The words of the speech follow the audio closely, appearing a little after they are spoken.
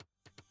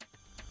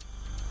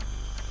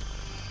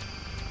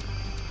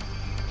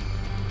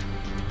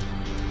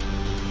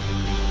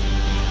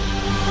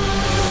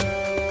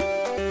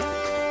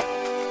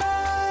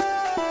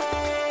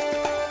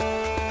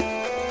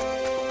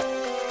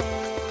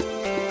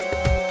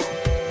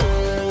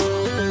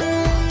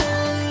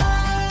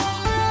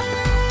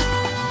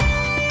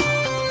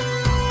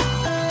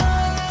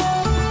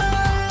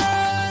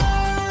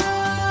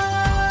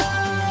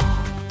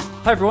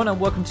Hi everyone, and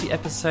welcome to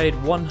episode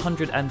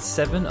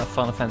 107 of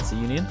Final Fantasy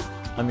Union.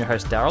 I'm your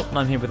host Darryl, and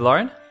I'm here with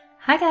Lauren.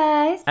 Hi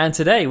guys. And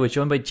today we're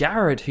joined by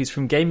Jared, who's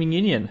from Gaming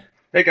Union.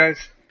 Hey guys.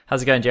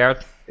 How's it going, Jared?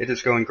 It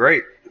is going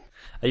great.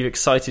 Are you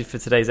excited for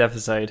today's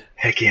episode?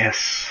 Heck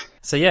yes.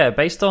 So yeah,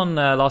 based on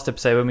last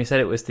episode when we said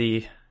it was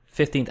the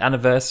 15th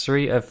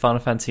anniversary of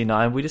Final Fantasy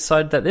IX, we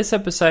decided that this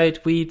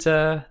episode we'd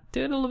do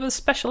a little bit of a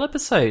special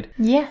episode.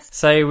 Yes.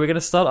 So we're going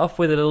to start off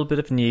with a little bit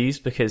of news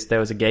because there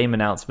was a game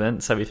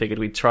announcement, so we figured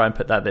we'd try and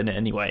put that in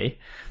anyway.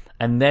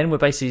 And then we're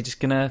basically just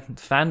going to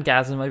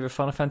fangasm over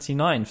Final Fantasy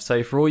IX.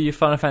 So for all you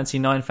Final Fantasy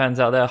IX fans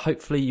out there,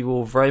 hopefully you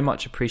will very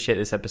much appreciate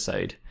this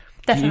episode.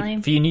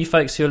 Definitely. For you new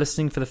folks who are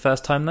listening for the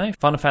first time though,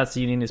 Final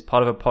Fantasy Union is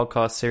part of a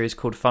podcast series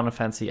called Final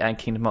Fantasy and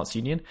Kingdom Hearts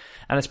Union,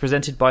 and it's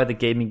presented by the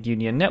Gaming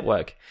Union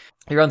Network.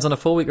 It runs on a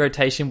 4-week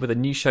rotation with a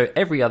new show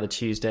every other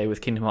Tuesday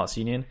with Kingdom Hearts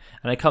Union,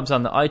 and it comes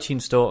on the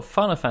iTunes Store,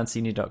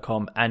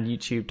 FinalFantasyUnion.com, and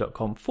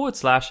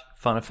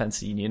YouTube.com/Final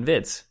Fantasy Union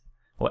Vids.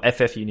 Or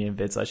FF Union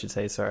Vids, I should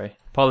say, sorry.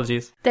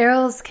 Apologies.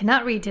 Daryl's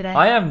cannot read today.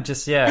 I am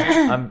just,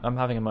 I'm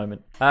having a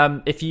moment.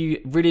 If you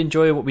really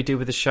enjoy what we do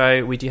with the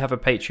show, we do have a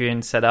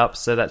Patreon set up,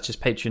 so that's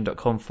just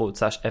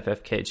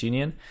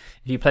patreon.com/FFKHUnion.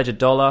 If you pledge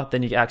 $1,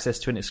 then you get access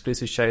to an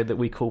exclusive show that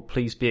we call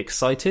Please Be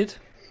Excited.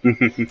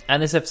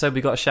 And this episode,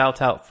 we got a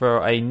shout out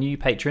for a new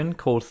patron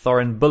called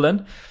Thorin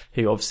Bullen,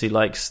 who obviously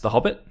likes The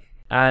Hobbit.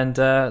 And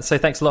so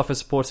thanks a lot for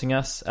supporting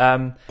us.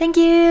 Thank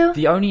you.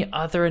 The only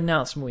other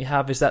announcement we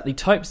have is that the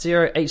Type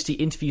 0 HD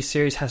interview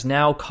series has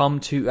now come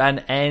to an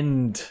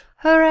end.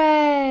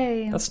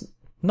 Hooray. That's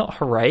not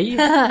hooray.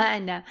 I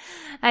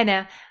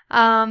know.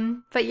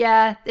 But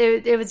yeah,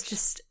 it was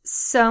just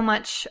so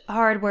much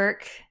hard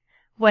work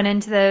went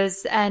into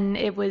those, and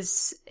it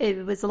was a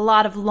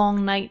lot of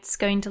long nights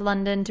going to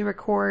London to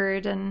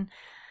record, and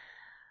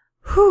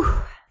whew.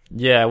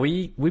 Yeah,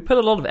 we put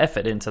a lot of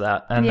effort into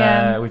that,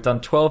 and we've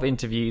done 12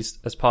 interviews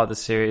as part of the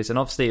series, and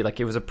obviously, like,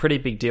 it was a pretty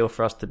big deal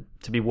for us to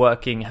be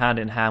working hand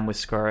in hand with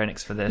Square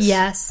Enix for this.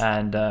 Yes.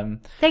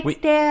 And thanks,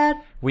 Dad.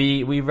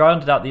 We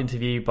rounded out the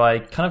interview by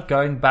kind of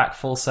going back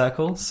full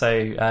circle.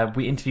 So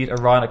we interviewed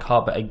Orion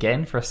Akaba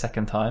again for a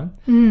second time,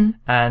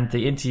 and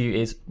the interview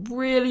is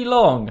really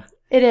long.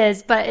 It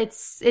is, but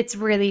it's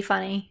really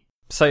funny.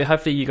 So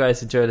hopefully you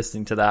guys enjoy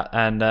listening to that,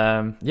 and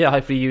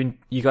hopefully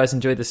you guys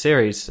enjoyed the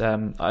series.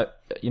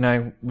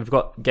 We've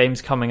got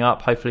games coming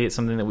up. Hopefully it's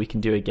something that we can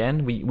do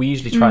again. We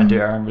usually try and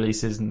do our own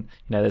releases, and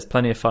there's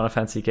plenty of Final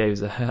Fantasy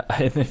games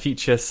in the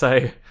future.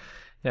 So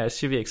yeah, it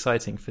should be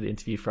exciting for the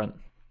interview front.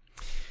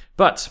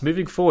 But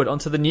moving forward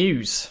onto the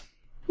news.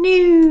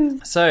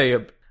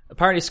 So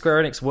apparently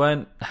Square Enix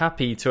weren't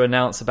happy to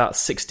announce about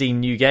 16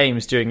 new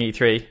games during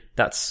E3.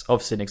 That's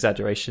obviously an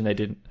exaggeration. They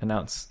didn't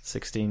announce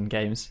 16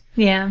 games.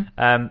 Yeah.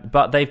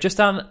 But they've just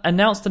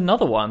announced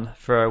another one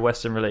for a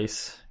Western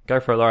release. Go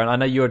for it, Lauren. I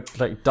know you're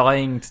like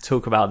dying to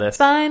talk about this.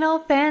 Final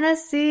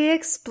Fantasy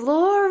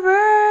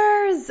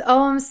Explorers!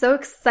 Oh, I'm so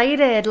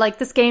excited. Like,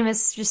 this game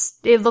is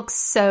just, it looks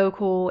so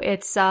cool.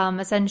 It's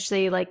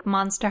essentially like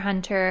Monster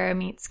Hunter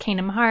meets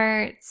Kingdom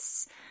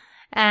Hearts.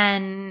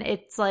 And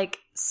it's like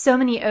so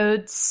many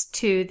odes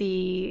to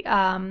the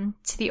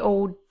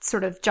old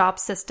sort of job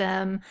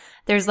system.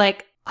 There's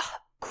like a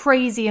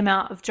crazy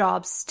amount of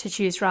jobs to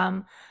choose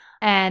from.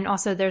 And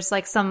also there's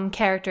like some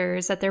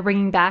characters that they're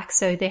bringing back.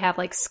 So they have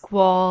like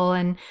Squall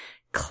and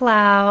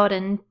Cloud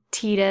and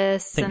Tidus. I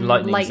think and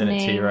Lightning's in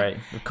it too, right?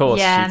 Of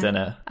course she's in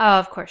it. Oh,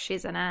 of course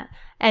she's in it.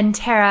 And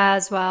Terra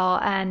as well.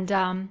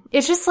 And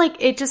it's just like,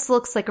 it just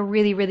looks like a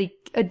really, really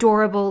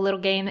adorable little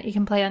game that you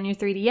can play on your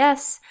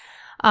 3DS.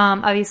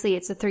 Obviously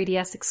it's a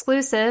 3DS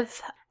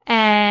exclusive,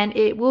 and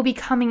it will be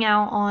coming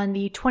out on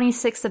the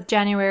 26th of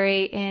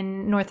January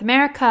in North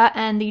America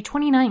and the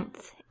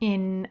 29th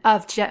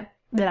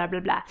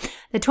the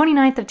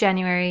 29th of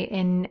January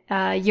in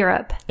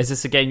Europe. Is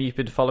this a game you've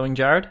been following,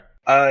 Jared?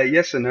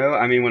 Yes and no.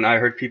 I mean, when I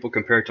heard people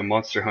compare it to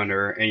Monster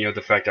Hunter, and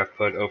the fact I've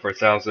put over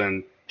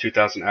 2,000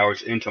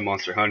 hours into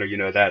Monster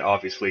Hunter, that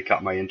obviously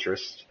caught my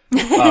interest.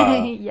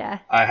 Yeah.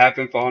 I have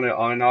been following it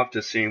on and off,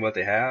 just seeing what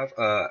they have.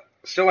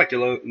 Still like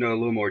to know a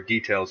little more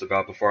details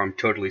about before I'm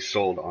totally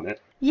sold on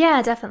it.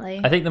 Yeah, definitely.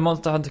 I think the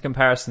Monster Hunter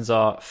comparisons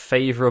are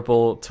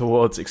favourable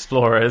towards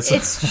Explorers.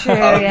 It's true,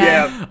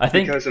 yeah. I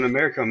think because in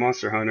America,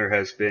 Monster Hunter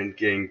has been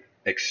getting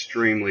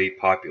extremely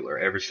popular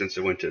ever since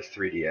it went to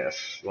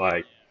 3DS.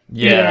 Like,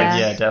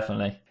 yeah,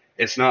 definitely.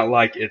 It's not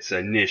like it's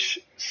a niche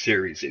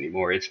series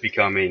anymore. It's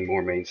becoming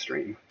more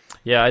mainstream.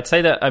 Yeah, I'd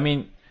say that, I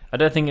mean, I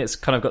don't think it's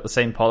kind of got the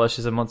same polish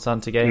as a Monster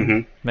Hunter game.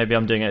 Mm-hmm. Maybe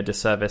I'm doing it a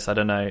disservice, I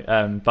don't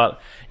know.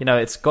 But,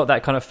 it's got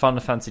that kind of Final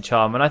Fantasy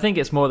charm. And I think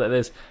it's more that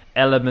there's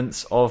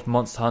elements of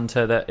Monster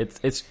Hunter that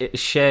it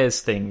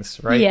shares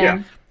things, right?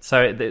 Yeah.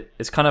 So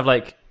it's kind of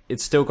like,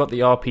 it's still got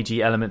the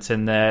RPG elements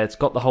in there. It's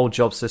got the whole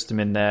job system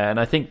in there. And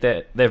I think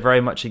that they're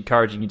very much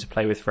encouraging you to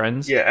play with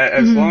friends. Yeah,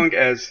 as long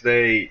as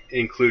they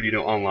include,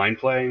 online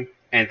play,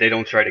 and they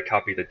don't try to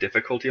copy the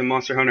difficulty of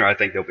Monster Hunter, I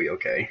think they'll be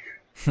okay.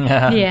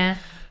 Yeah.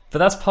 But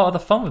that's part of the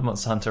fun with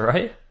Monster Hunter,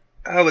 right?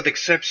 With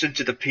exception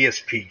to the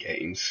PSP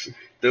games.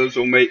 Those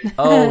will make...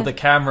 Oh, the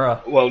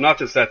camera. Well, not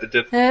just that,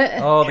 the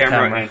Oh, the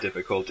camera camera. and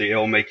difficulty.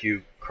 It'll make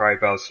you cry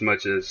about as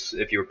much as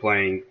if you were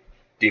playing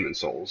Demon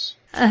Souls.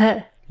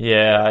 Yeah,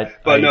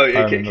 But no, I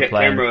remember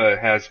playing. camera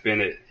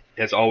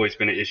has always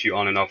been an issue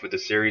on and off with the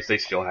series. They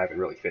still haven't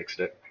really fixed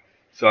it.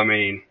 So, I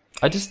mean...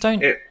 I just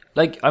don't...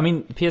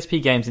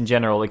 PSP games in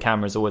general, the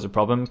camera is always a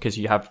problem because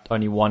you have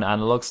only one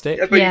analog stick.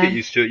 Yeah, but you get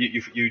used to it.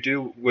 You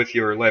do with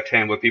your left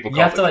hand what people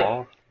call the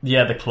claw.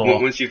 Yeah, the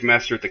claw. Once you've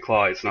mastered the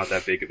claw, it's not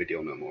that big of a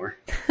deal no more.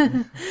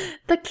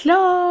 The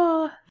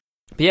claw!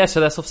 But yeah, so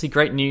that's obviously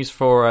great news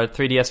for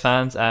 3DS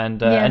fans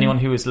and anyone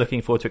who is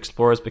looking forward to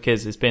Explorers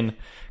because it's been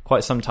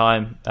quite some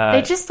time.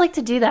 They just like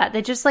to do that.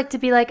 They just like to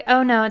be like,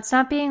 oh no, it's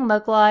not being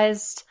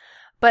localized.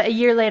 But a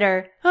year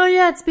later, oh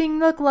yeah, it's being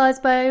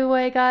localized by the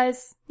way,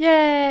 guys. Yay!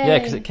 Yeah,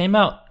 because it came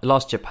out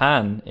last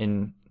Japan.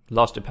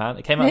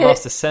 It came out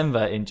last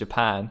December in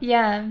Japan.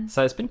 Yeah.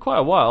 So it's been quite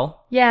a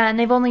while. Yeah, and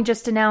they've only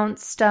just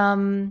announced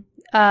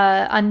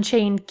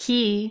Unchained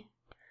Key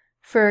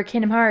for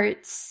Kingdom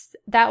Hearts.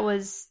 That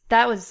was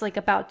like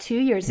about 2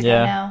 years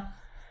ago now.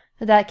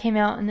 That came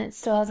out and it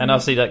still hasn't. And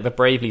obviously, like the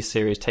Bravely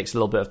series takes a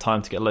little bit of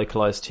time to get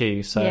localized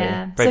too. So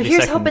yeah. Bravely so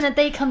here's Second... hoping that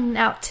they come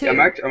out too. I'm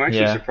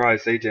actually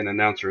surprised they didn't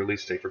announce a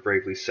release date for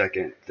Bravely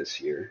Second this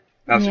year.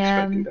 I was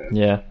expecting that.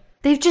 Yeah.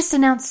 They've just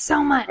announced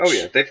so much. Oh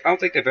yeah, I don't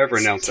think they've ever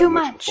announced that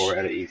much before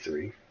at an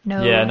E3.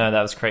 No. Yeah, no,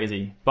 that was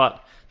crazy.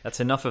 But that's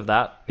enough of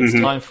that. It's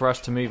time for us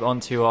to move on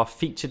to our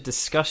featured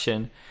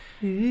discussion.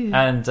 Ooh.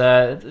 And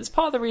it's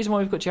part of the reason why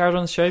we've got Jared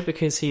on the show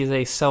because he is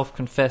a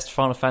self-confessed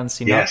Final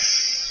Fantasy nut.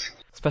 Yes.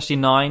 Especially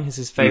 9 is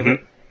his favourite.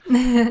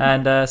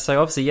 And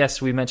so obviously,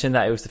 yes, we mentioned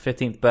that it was the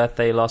 15th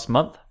birthday last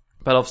month.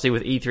 But obviously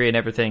with E3 and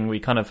everything, we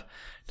kind of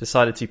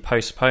decided to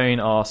postpone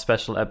our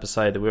special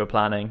episode that we were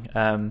planning.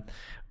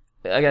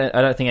 Again,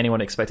 I don't think anyone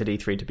expected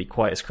E3 to be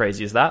quite as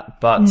crazy as that.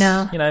 But,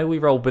 we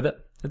rolled with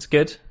it. It's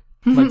good.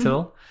 Liked it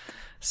all.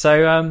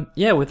 So,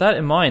 with that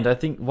in mind, I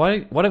think, why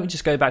don't we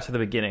just go back to the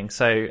beginning?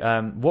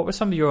 So, what were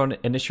some of your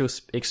initial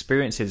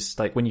experiences,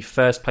 like when you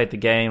first played the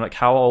game? Like,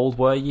 how old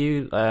were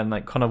you?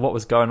 Like, kind of what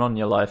was going on in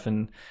your life?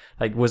 And,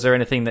 like, was there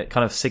anything that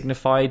kind of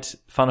signified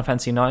Final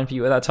Fantasy IX for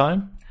you at that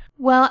time?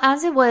 Well,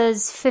 as it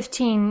was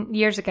 15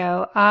 years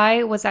ago,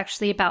 I was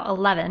actually about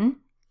 11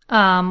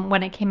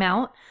 when it came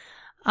out.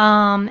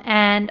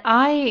 And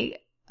I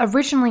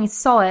originally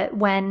saw it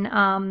when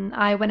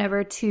I went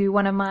over to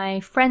one of my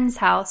friend's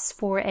house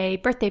for a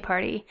birthday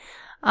party.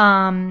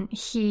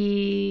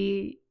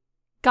 He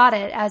got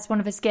it as one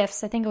of his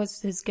gifts. I think it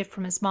was his gift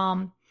from his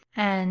mom.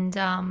 And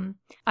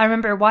I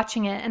remember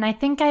watching it, and I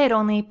think I had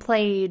only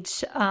played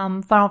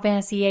Final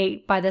Fantasy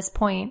VIII by this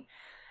point.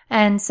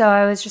 And so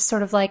I was just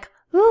sort of like,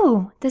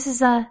 ooh, this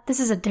is a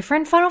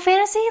different Final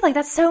Fantasy? Like,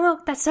 that's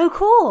so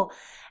cool.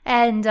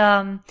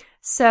 And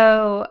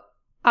so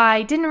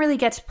I didn't really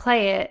get to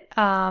play it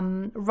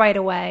right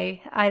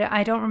away.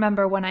 I don't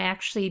remember when I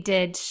actually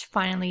did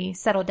finally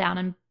settle down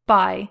and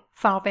buy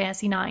Final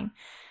Fantasy IX.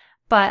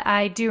 But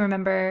I do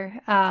remember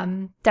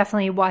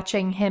definitely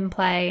watching him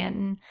play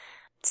and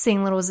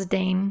seeing little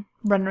Zidane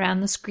run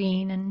around the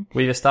screen. And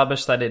we've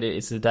established that it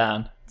is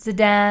Zidane.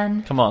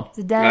 Zidane. Come on.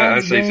 Zidane. I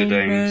say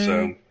Zidane,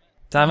 so...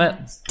 Damn it.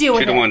 Deal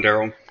with it. Should have won,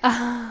 Daryl.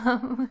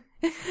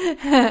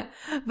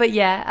 But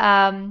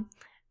yeah,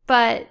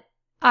 but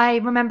I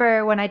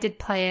remember when I did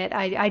play it,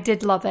 I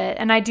did love it.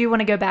 And I do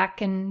want to go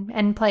back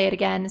and play it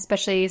again,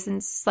 especially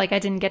since like I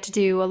didn't get to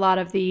do a lot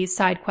of the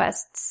side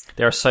quests.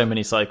 There are so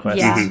many side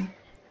quests. Yeah.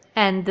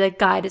 And the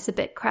guide is a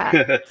bit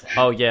crap.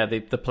 Oh yeah,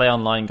 the Play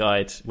Online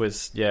guide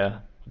was,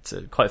 it's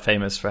quite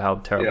famous for how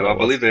terrible it was. I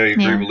believe they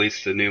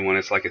re-released a new one.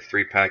 It's like a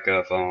 3-pack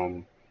of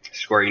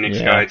Square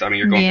Enix guides. I mean,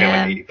 you're going to pay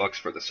like $80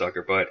 for the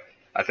sucker, but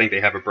I think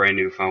they have a brand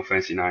new Final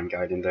Fantasy IX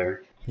guide in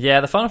there. Yeah,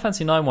 the Final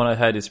Fantasy IX one I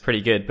heard is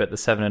pretty good, but the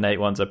 7 and 8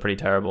 ones are pretty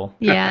terrible.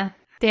 Yeah.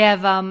 They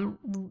have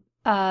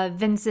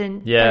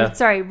Vincent,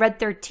 Red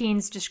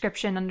 13's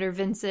description under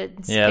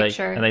Vincent's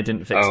picture. And they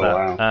didn't fix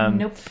that. Wow.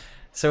 Nope.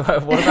 So what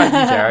about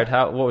you, Jared?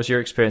 What was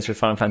your experience with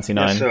Final Fantasy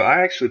IX? Yeah, so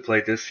I actually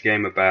played this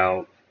game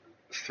about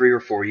 3 or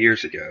 4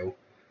 years ago.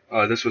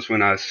 This was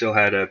when I still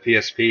had a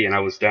PSP and I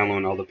was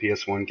downloading all the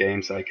PS1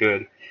 games I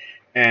could.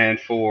 And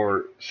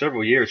for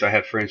several years I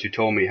had friends who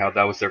told me how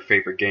that was their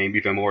favorite game,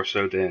 even more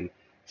so than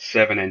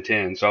 7 and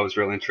 10. So I was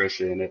real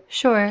interested in it.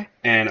 Sure.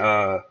 And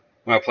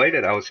when I played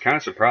it, I was kind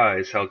of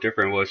surprised how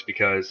different it was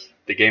because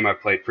the game I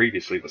played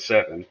previously was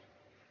 7.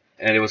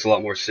 And it was a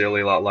lot more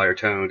silly, a lot lighter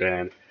toned,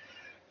 and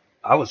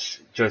I was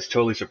just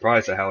totally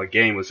surprised at how a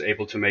game was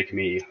able to make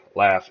me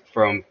laugh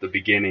from the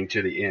beginning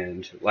to the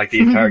end. Like, the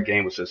entire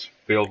game was just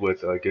filled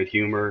with good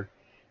humor,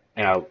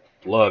 and I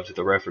loved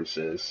the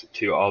references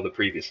to all the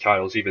previous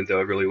titles, even though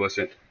it really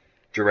wasn't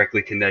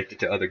directly connected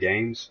to other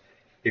games.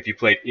 If you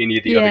played any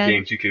of the other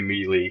games, you could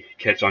immediately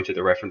catch on to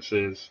the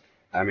references.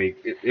 I mean,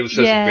 it was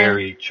just a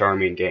very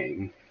charming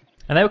game.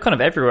 And they were kind of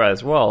everywhere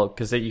as well,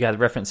 because you had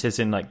references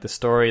in like the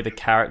story, the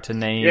character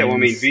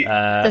names,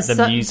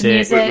 the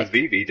music. With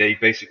Vivi, they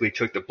basically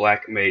took the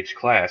Black Mage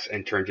class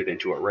and turned it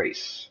into a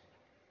race.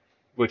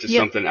 which is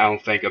Yep. something I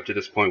don't think up to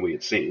this point we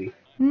had seen.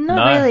 Not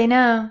No. really,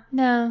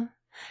 no.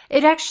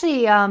 It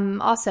actually,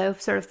 also,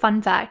 sort of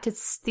fun fact,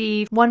 it's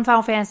the one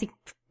Final Fantasy,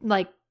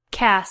 like,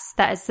 cast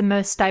that is the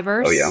most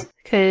diverse. Oh, yeah.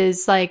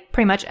 Because, like,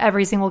 pretty much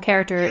every single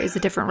character is a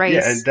different race.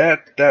 Yeah, and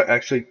that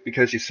actually,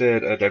 because you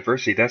said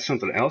diversity, that's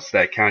something else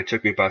that kind of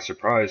took me by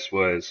surprise,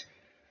 was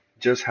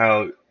just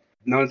how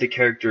none of the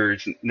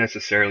characters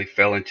necessarily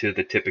fell into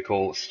the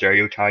typical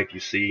stereotype you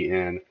see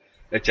in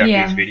a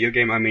Japanese video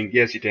game. I mean,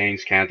 yes,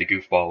 Yudane's kind of the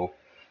goofball,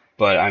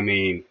 but I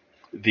mean,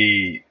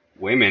 the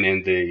women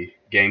in the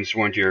games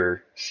weren't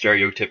your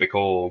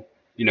stereotypical,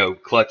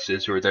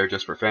 klutzes who are there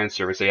just for fan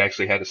service. They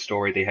actually had a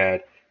story, they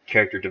had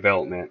character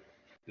development.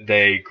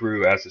 They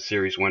grew as the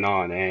series went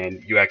on,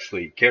 and you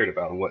actually cared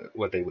about them,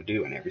 what they would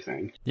do and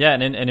everything. Yeah,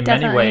 and in many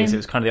Definitely. ways, it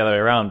was kind of the other way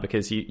around,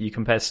 because you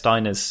compare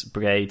Steiner's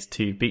brigade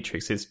to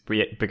Beatrix's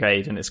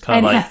brigade, and it's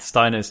kind of like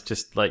Steiner's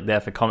just like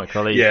there for comic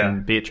relief,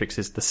 and Beatrix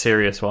is the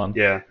serious one.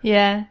 Yeah.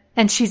 Yeah,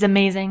 and she's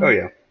amazing. Oh,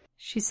 yeah.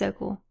 She's so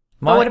cool.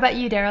 But what about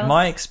you, Darryl?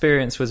 My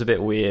experience was a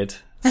bit weird.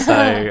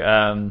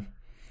 So,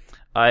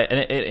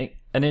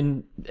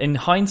 in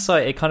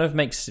hindsight, it kind of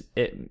makes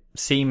it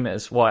seem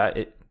as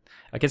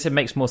I guess it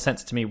makes more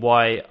sense to me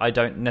why I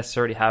don't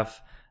necessarily have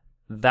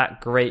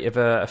that great of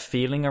a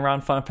feeling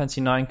around Final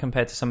Fantasy IX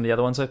compared to some of the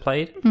other ones I've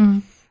played.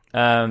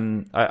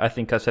 I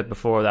think I've said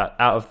before that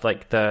out of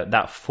like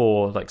that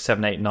 4, like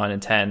 7, 8, 9,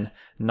 and 10,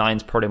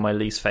 9's probably my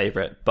least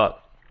favorite.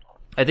 But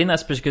I think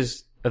that's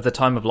because of the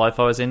time of life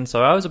I was in.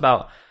 So I was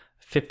about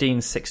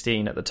 15,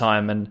 16 at the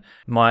time, and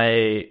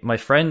my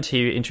friend who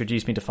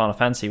introduced me to Final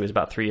Fantasy was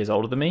about 3 years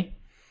older than me,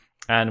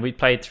 and we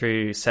played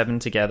through 7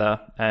 together,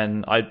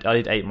 and I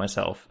did 8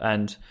 myself.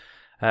 And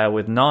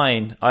with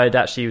 9, I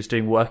was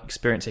doing work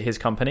experience at his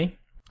company,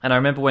 and I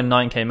remember when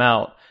 9 came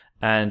out,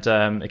 and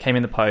it came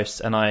in the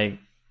post, and I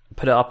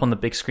put it up on the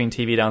big screen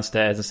TV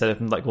downstairs instead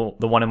of like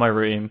the one in my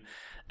room.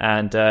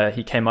 And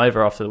he came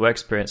over after the work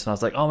experience, and I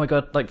was like, "Oh my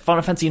god! Like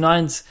Final Fantasy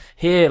IX's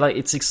here! Like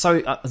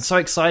I'm so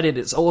excited!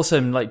 It's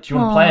awesome! Like, do you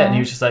want to play it?" And he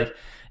was just like,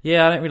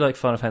 "Yeah, I don't really like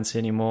Final Fantasy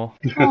anymore."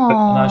 And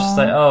I was just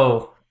like,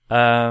 "Oh,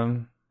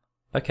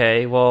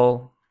 okay.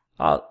 Well,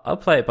 I'll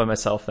play it by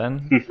myself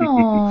then."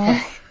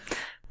 Aww.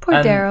 Poor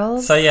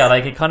Darryl. So yeah,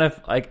 like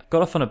I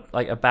got off on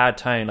a bad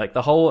tone. Like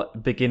the whole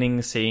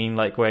beginning scene,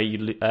 like where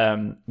you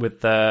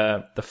with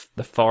the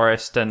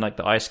forest and like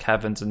the ice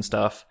caverns and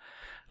stuff.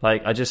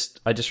 Like I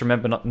just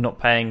remember not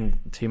paying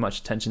too much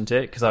attention to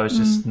it because I was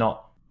just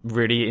not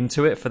really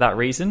into it for that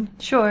reason.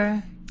 Sure.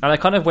 And I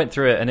kind of went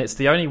through it, and it's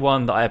the only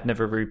one that I have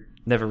never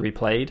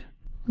replayed.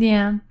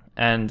 Yeah.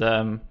 And I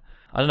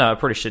don't know. I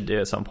probably should do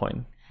it at some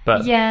point.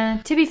 But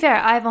yeah, to be fair,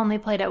 I've only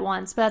played it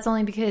once, but that's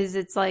only because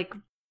it's like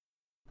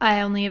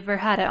I only ever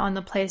had it on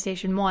the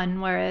PlayStation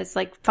 1, whereas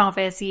like Final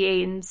Fantasy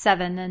 8 and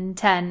 7 and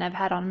 10 I've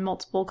had on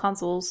multiple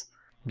consoles.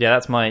 Yeah,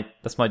 that's my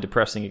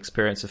depressing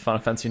experience with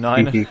Final Fantasy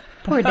IX.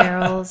 Poor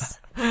Daryl's.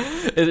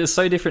 It is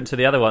so different to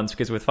the other ones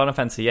because with Final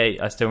Fantasy VIII,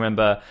 I still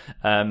remember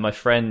my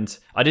friend.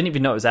 I didn't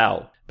even know it was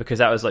out because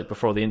that was like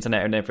before the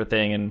internet and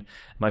everything. And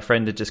my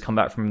friend had just come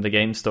back from the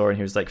game store and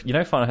he was like, "You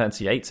know, Final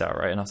Fantasy VIII's out,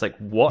 right?" And I was like,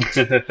 "What?"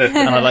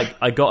 And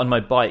I got on my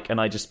bike and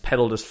I just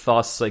pedaled as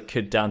fast as I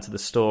could down to the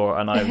store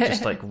and I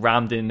just like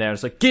rammed in there. I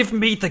was like, "Give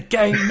me the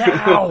game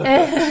now!"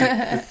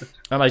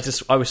 And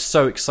I was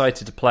so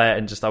excited to play it,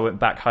 and I went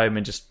back home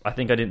and I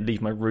think I didn't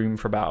leave my room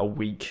for about a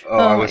week. Oh,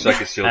 I wish I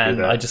could still do And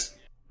that. I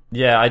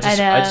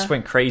just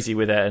went crazy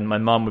with it, and my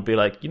mum would be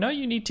like, "You know,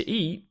 you need to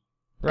eat,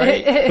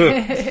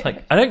 right?"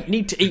 Like, I don't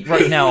need to eat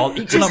right now.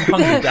 I'll eat when I'm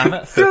hungry. Damn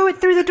it! Throw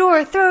it through the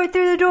door. Throw it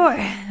through the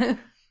door.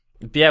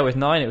 But yeah, with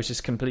 9, it was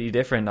just completely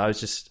different. I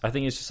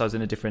think it's just I was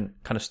in a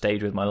different kind of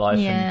stage with my life.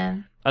 Yeah.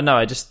 And I don't know.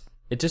 It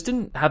just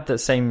didn't have the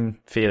same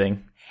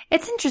feeling.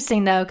 It's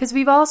interesting though, because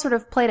we've all sort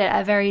of played it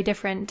at very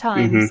different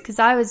times. Because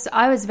I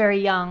was very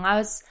young. I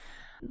was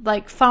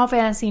like Final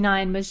Fantasy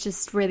IX was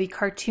just really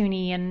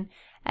cartoony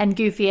and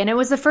goofy, and it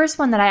was the first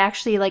one that I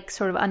actually like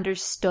sort of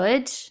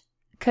understood.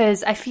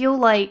 Because I feel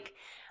like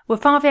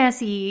with Final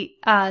Fantasy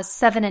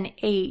 7 and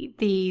 8,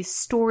 the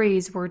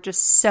stories were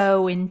just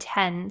so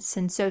intense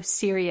and so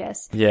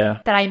serious. Yeah.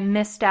 That I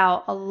missed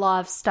out a lot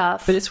of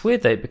stuff. But it's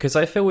weird though, because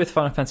I feel with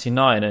Final Fantasy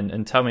IX,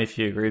 and tell me if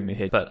you agree with me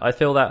here, but I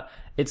feel that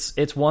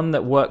it's one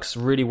that works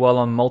really well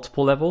on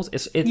multiple levels.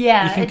 You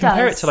can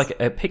compare it to like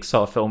a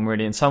Pixar film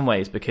really in some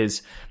ways,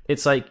 because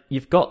it's like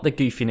you've got the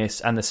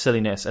goofiness and the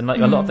silliness, and like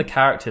a lot of the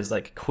characters,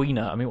 like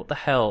Quina, I mean, what the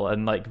hell,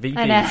 and like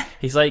Vivi,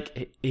 he's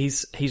like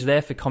he's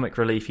there for comic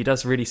relief. He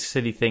does really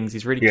silly things.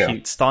 He's really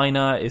cute.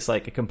 Steiner is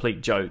like a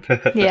complete joke.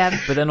 Yeah.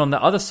 But then on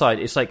the other side,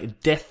 it's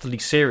like deathly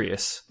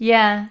serious.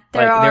 Yeah,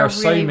 there are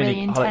so really,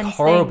 many really like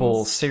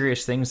horrible, things.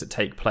 serious things that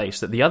take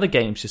place that the other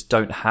games just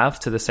don't have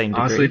to the same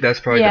degree. Honestly, that's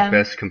probably the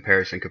best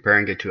comparison,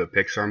 comparing it to a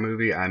Pixar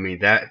movie. I mean,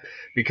 that,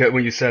 because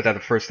when you said that, the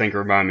first thing it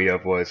reminded me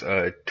of was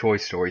Toy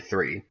Story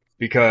 3.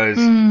 Because,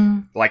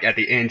 like, at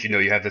the end,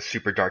 you have this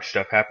super dark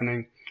stuff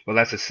happening. Well,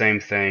 that's the same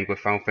thing with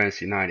Final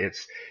Fantasy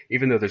IX.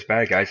 Even though there's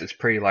bad guys, it's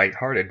pretty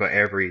lighthearted, but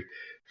every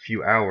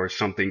few hours,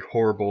 something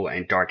horrible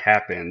and dark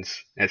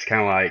happens. And it's kind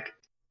of like,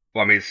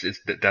 Well, I mean,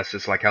 that's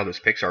just like how those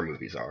Pixar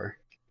movies are.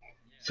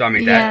 So I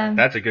mean, Yeah.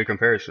 that's a good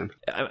comparison.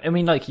 I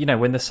mean, like, you know,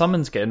 when the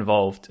summons get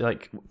involved,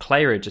 like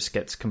Clara just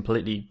gets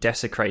completely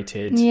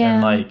desecrated, Yeah.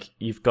 and like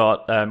you've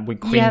got when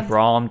Queen have-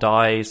 Brahm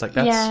dies, like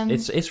that's Yeah.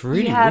 it's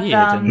really You have, weird.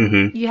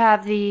 And You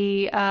have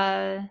the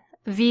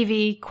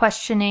Vivi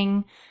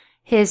questioning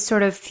his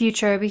sort of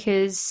future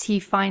because he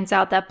finds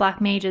out that black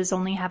mages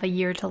only have a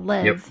year to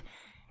live. Yep.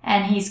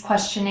 And he's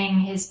questioning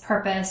his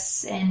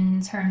purpose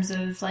in terms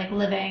of like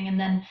living. And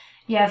then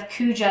you have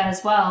Kuja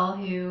as well,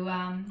 who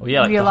well,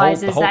 yeah, like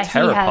realizes the whole that he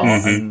terror part,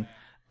 has...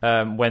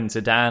 and when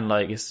Zidane,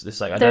 like, it's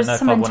like, I There's don't know if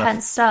some I want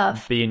intense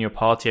stuff. to be in your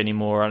party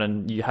anymore,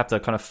 and you have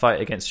to kind of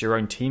fight against your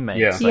own teammates.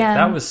 Yeah. Like, Yeah.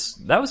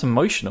 that was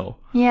emotional.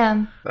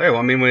 Yeah. Oh, well,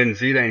 I mean, when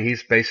Zidane,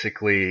 he's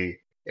basically,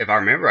 if I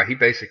remember right, he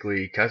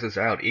basically cusses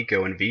out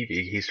Iko and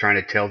Vivi. He's trying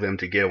to tell them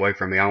to get away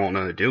from me. I want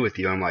nothing to do with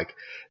you. I'm like,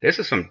 this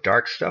is some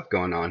dark stuff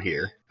going on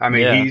here. I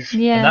mean, Yeah. he's,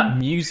 Yeah. And that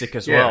music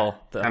as yeah. well.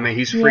 I mean,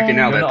 he's freaking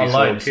Yeah. out You're at Not these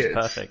Alone little is just kids.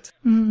 perfect.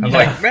 Mm-hmm. I'm Yeah.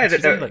 like, man,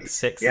 She's they're, only like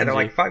 6. yeah, they're isn't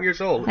like 5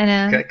 years old. I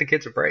know. Let the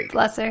kids a break.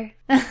 Bless her.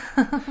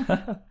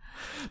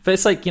 But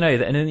it's like, you know,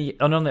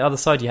 and on the other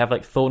side you have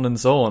like Thorn and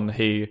Zorn,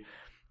 who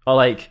are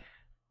like,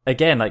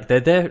 again, like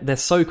they're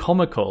so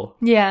comical,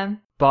 Yeah.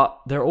 but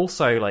they're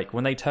also like,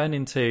 when they turn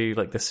into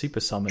like the super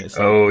summon, it's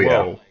like, Oh, yeah.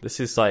 whoa, this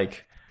is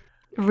like,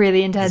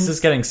 Really intense. this is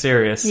getting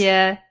serious.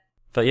 Yeah.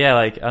 But yeah,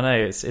 like, I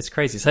know, it's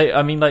crazy. So,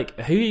 I mean, like,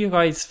 who are you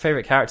guys'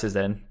 favorite characters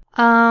then?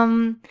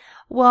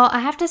 Well, I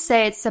have to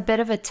say it's a bit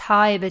of a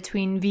tie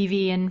between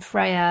Vivi and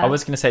Freya. I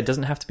was going to say, it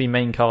doesn't have to be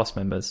main cast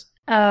members.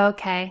 Oh,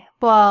 okay.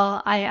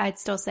 Well, I'd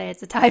still say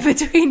it's a tie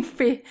between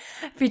Freya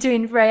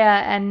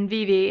and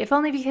Vivi. If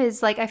only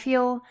because, like, I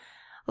feel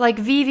like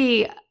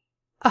Vivi,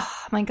 oh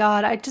my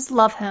god, I just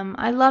love him.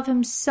 I love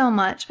him so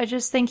much. I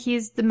just think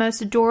he's the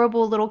most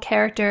adorable little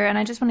character, and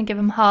I just want to give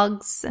him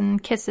hugs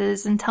and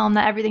kisses and tell him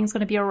that everything's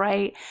going to be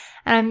alright.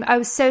 And I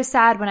was so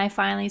sad when I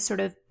finally sort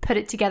of put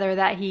it together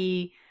that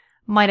he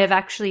might have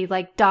actually,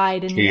 like,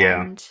 died in the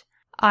end.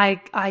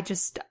 I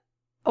just...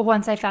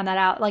 Once I found that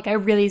out, like, I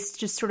really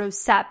just sort of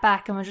sat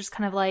back and was just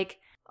kind of like,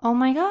 oh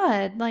my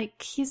god,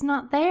 like, he's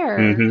not there.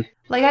 Mm-hmm.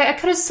 Like, I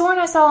could have sworn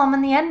I saw him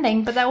in the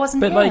ending, but that wasn't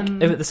But him.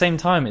 like, at the same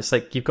time, it's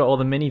like, you've got all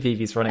the mini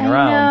Vivis running I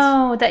around.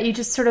 know that you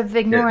just sort of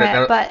ignore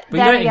Yeah, it, but But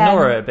you then don't again,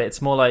 ignore it, but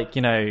it's more like,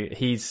 you know,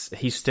 he's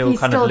still he's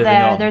kind still of living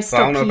there. on. There's So I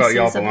still don't know about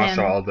y'all, pieces but of when I him.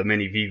 saw all the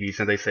mini Vivis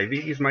and they say,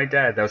 Vivi's my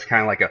dad, that was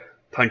kind of like a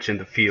punch in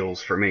the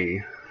feels for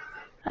me.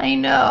 I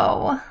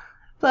know.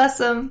 Bless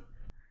him.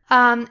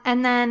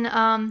 And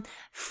then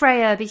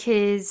Freya,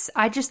 because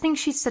I just think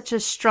she's such a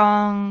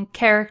strong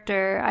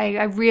character.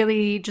 I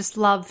really just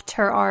loved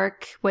her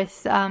arc with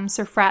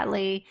Sir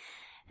Fratley,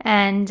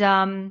 and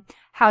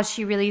how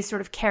she really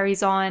sort of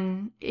carries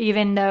on,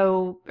 even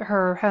though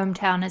her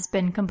hometown has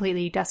been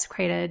completely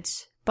desecrated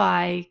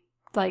by,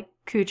 like,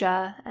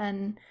 Kuja.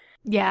 And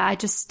yeah,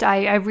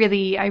 I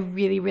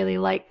really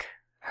like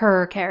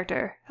her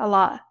character a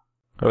lot.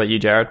 What about you,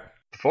 Jared?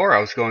 Before,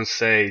 I was going to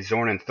say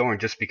Zorn and Thorn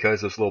just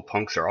because those little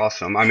punks are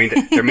awesome. I mean,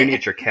 they're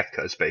miniature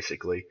Kefkas,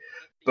 basically.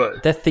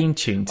 But Their theme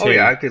tune, too. oh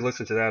yeah, I could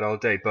listen to that all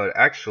day. But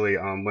actually,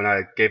 when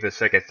I gave it a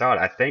second thought,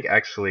 I think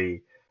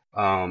actually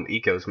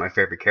Iko is my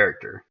favorite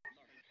character.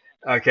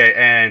 Okay,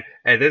 and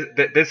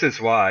this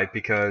is why,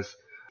 because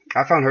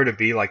I found her to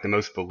be like the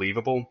most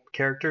believable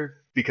character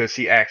because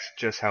she acts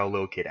just how a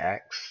little kid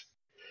acts.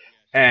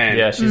 And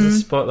Yeah, she's a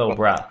spoiled little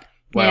brat.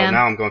 well, Yeah.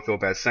 now I'm going to feel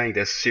bad saying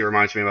this. She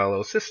reminds me of my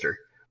little sister.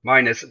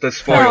 Minus the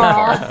spoiled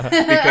part.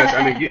 Because,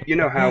 I mean, you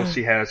know how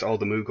she has all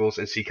the Moogles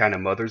and she kind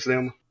of mothers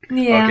them?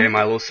 Yeah. Okay,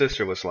 my little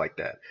sister was like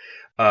that.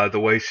 The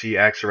way she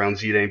acts around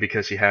Zidane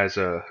because she has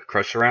a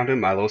crush around him,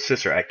 my little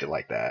sister acted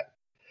like that.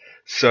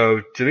 So,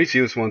 to me,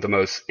 she was one of the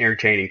most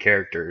entertaining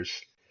characters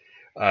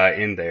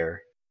in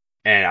there.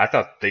 And I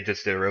thought they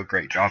just did a real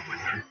great job with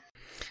her.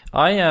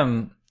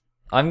 I'm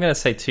going to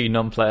say 2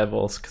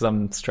 non-playables because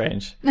I'm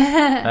strange.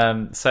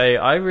 So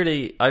I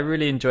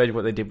really enjoyed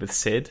what they did with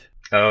Sid.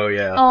 Oh,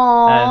 yeah.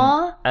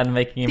 Aww. And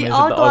making him The into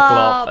the Oglop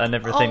Oglop and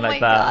everything oh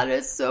like my that. god,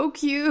 it's so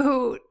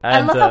cute. I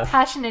And, love how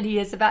passionate he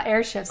is about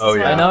airships Oh, as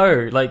yeah. well. I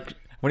know, like,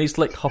 when he's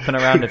like hopping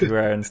around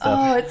everywhere and stuff.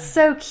 Oh, it's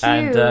so cute.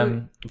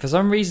 And for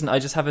some reason, I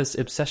just have this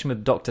obsession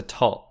with Dr.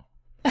 Tot.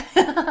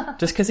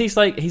 Just because he's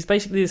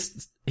basically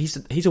this,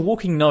 he's a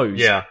walking nose.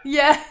 Yeah.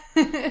 Yeah.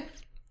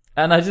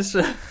 And I just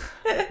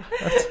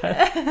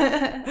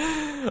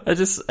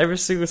every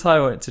single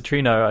time I went to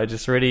Trino, I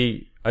just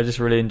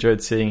really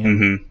enjoyed seeing him.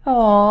 Mm-hmm.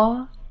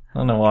 Aww. I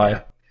don't know why.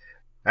 Yeah.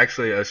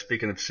 Actually,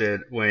 speaking of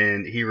Sid,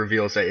 when he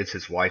reveals that it's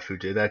his wife who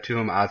did that to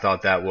him, I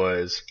thought that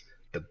was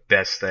the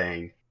best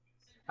thing.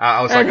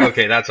 I was like,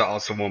 okay, that's an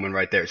awesome woman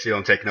right there. She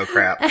don't take no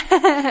crap.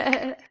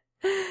 I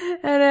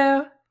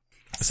know.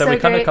 So we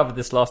kind of great. covered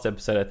this last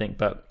episode, I think,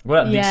 but what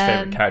about least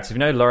favorite characters? We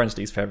know Lauren's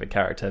least favorite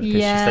character because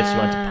she said she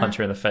wanted to punch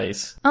her in the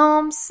face.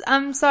 I'm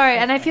sorry,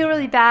 and I feel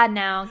really bad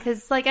now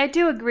because, like, I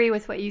do agree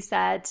with what you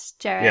said,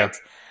 Jared. Yeah.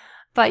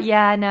 But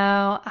yeah,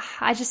 no,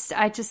 I just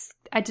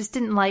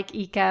didn't like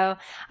Iko.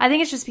 I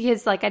think it's just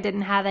because, like, I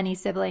didn't have any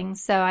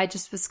siblings, so I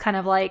just was kind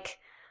of like,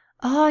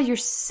 Oh, you're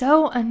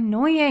so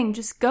annoying.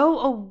 Just go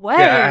away.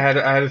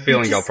 Yeah, I had a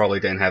feeling y'all probably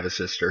didn't have a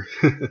sister.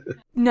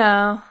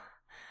 No.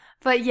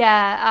 But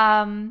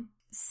yeah,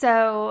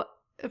 so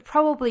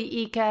probably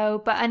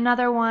Eco, but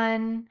another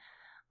one,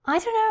 I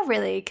don't know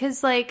really,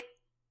 because like,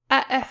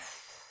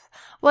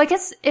 well, I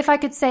guess if I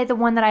could say the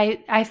one that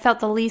I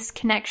felt the least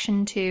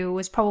connection to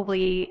was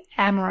probably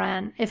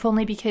Amaranth, if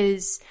only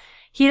because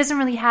he doesn't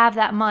really have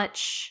that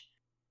much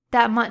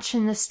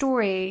in the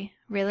story,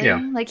 really.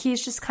 Yeah. Like,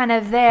 he's just kind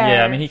of there.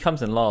 Yeah, I mean, he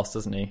comes in last,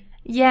 doesn't he?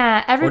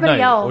 Yeah, everybody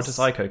else. Or does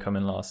Aiko come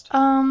in last?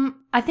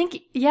 I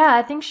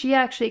think she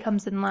actually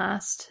comes in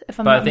last, if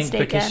I'm But not I think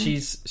mistaken.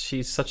 because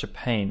she's such a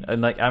pain,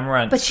 and like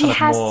Amaranth's But she kind of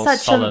has more such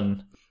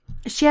sullen.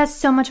 She has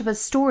so much of a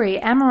story.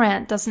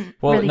 Amaranth doesn't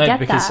really get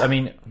because that. I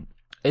mean,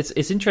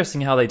 it's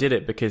interesting how they did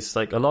it, because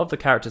like a lot of the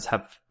characters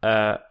have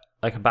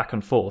like a back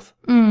and forth.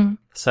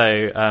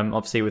 So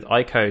obviously with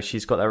Aiko,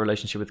 she's got that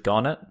relationship with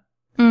Garnet.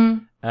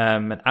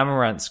 And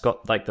Amaranth's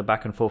got like the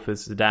back and forth with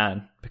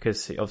Zidane,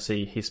 because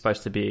obviously he's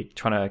supposed to be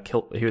trying to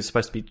kill. He was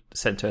supposed to be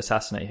sent to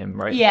assassinate him,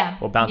 right? Yeah.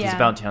 Or he's a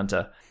bounty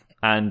hunter,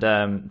 and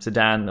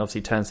Zidane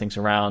obviously turns things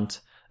around.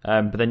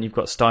 But then you've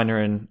got Steiner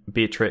and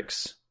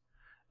Beatrix,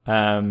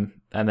 and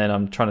then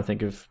I'm trying to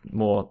think of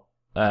more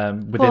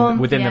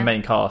within the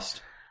main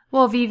cast.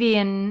 Well, Vivi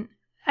and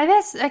I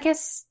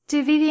guess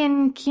do Vivi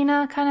and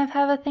Kina kind of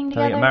have a thing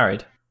together? They get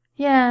married.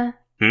 Yeah.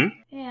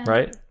 Yeah.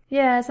 Right?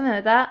 Yeah, something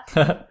like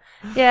that.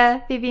 Yeah,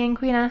 Vivi and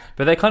Quina.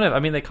 But they're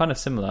kind of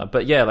similar.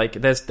 But yeah, like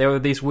there were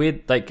these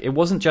weird, like, it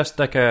wasn't just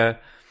like a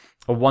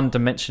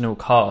one-dimensional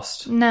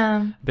cast.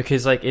 No.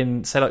 Because like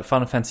in, say, like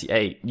Final Fantasy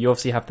VIII, you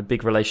obviously have the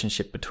big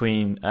relationship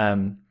between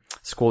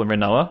Squall and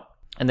Rinoa,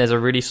 and there's a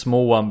really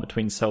small one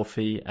between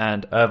Selphie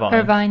and Irvine.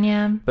 Irvine,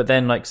 yeah. But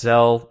then like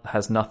Zell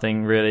has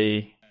nothing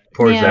really.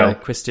 Poor Yeah. Zell.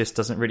 Quistis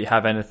doesn't really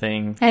have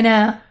anything. I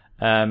know.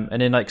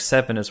 And in like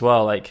 7 as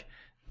well, like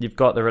you've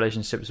got the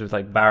relationships with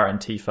like Barra and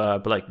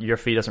Tifa, but like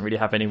Yuffie doesn't really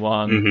have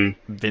anyone.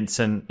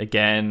 Vincent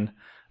again,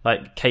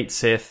 like Kate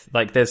Sith,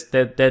 like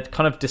they're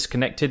kind of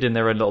disconnected in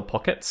their own little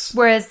pockets.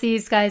 Whereas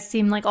these guys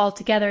seem like all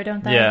together,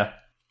 don't they? Yeah.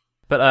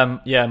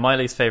 But yeah, my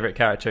least favorite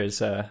character is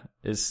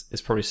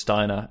probably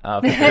Steiner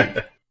out of the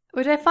group.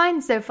 Which I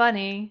find so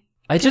funny.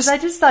 I just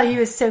thought he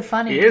was so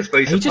funny. He is,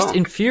 but he's he a just punk.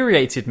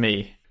 infuriated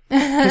me.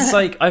 It's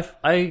like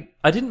I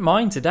didn't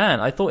mind Zidane.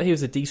 I thought he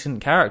was a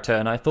decent character,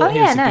 and I thought he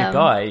was a good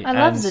guy. I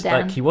love and Zidane.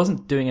 like he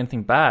wasn't doing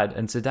anything bad.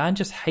 And Steiner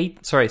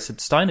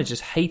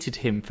just hated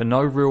him for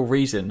no real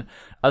reason,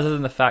 other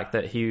than the fact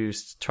that he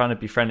was trying to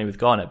be friendly with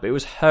Garnet. But it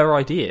was her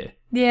idea.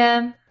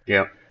 Yeah.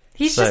 Yeah.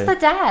 He's just the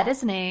dad,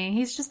 isn't he?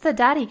 He's just the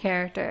daddy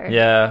character.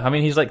 Yeah, I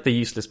mean, he's like the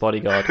useless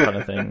bodyguard kind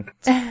of thing.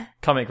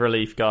 Comic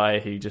relief guy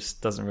who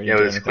just doesn't really do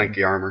with his anything.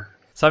 clanky armor.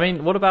 So, I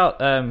mean, what about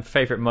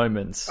favorite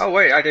moments? Oh,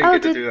 wait, I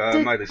didn't get to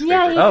do my least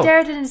favorite. Yeah,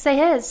 Darryl didn't say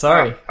his.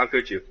 Sorry. How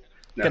could you?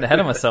 No. Getting ahead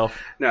of myself.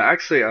 No,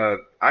 actually, I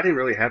didn't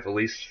really have a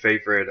least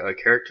favorite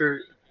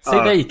character. See,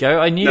 there you go.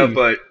 I knew. No,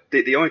 but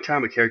the only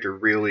time a character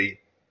really,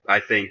 I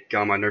think,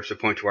 got on my nerves to the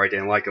point to where I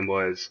didn't like him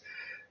was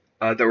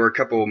there were a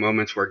couple of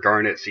moments where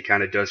Garnet, she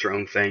kind of does her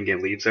own thing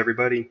and leaves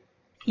everybody.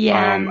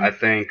 Yeah. I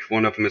think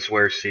one of them is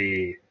where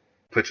she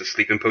puts a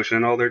sleeping potion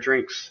in all their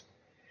drinks.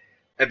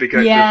 And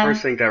because the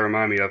first thing that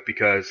reminded me of,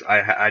 because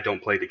I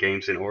don't play the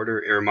games in order,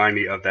 it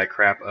reminded me of that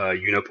crap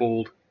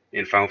Unipooled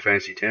in Final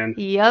Fantasy X.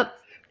 Yep.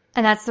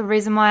 And that's the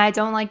reason why I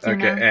don't like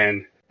Yuna.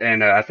 Okay,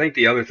 and I think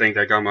the other thing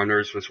that got on my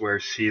nerves was where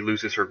she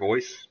loses her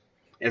voice.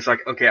 And it's like,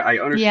 okay, I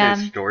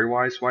understand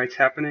story-wise why it's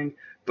happening,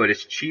 but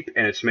it's cheap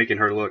and it's making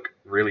her look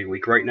really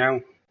weak right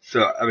now.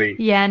 So, I mean...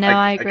 Yeah, no,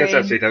 I agree. I guess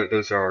I'd say that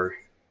those are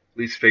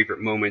least favorite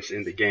moments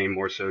in the game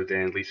more so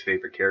than least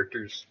favorite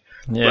characters.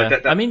 Yeah,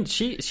 I mean,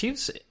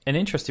 she's an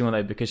interesting one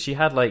though, because she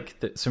had like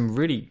some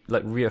really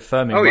like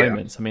reaffirming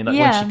moments. I mean, like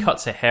when she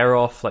cuts her hair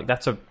off, like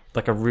that's a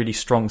really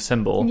strong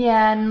symbol.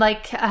 Yeah, and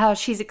like how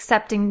she's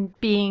accepting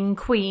being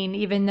queen,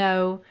 even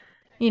though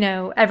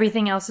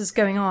everything else is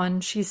going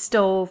on, she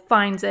still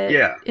finds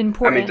it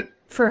important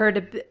for her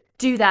to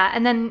do that.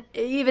 And then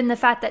even the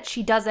fact that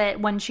she does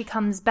it when she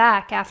comes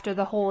back after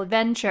the whole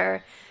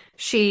adventure,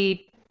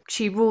 she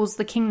rules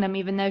the kingdom,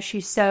 even though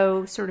she's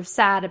so sort of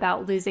sad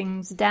about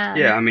losing Zidane.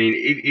 Yeah, I mean,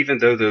 even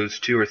though those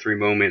 2 or 3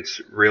 moments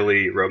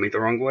really rubbed me the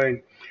wrong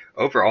way,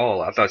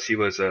 overall, I thought she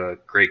was a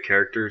great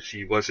character.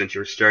 She wasn't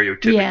your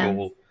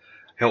stereotypical,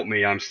 help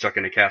me, I'm stuck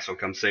in a castle,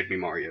 come save me,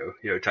 Mario,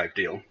 type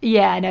deal.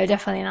 Yeah, no,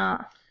 definitely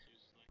not.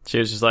 She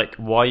was just like,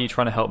 why are you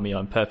trying to help me?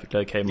 I'm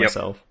perfectly okay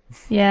myself.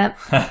 Yep.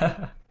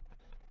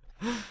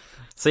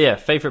 So yeah,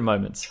 favorite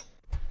moments.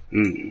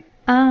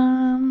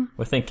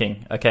 We're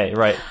thinking. Okay,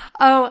 right.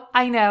 Oh,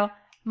 I know.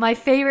 My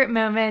favorite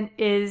moment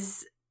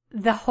is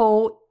the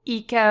whole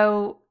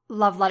Eco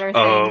love letter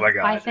thing. Oh my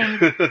god. I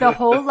think the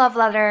whole love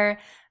letter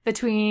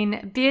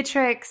between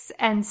Beatrix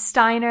and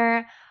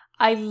Steiner,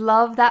 I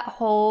love that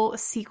whole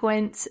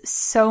sequence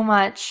so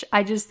much.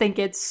 I just think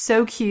it's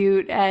so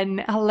cute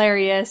and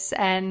hilarious,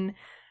 and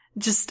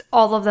just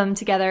all of them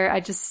together.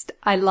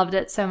 I loved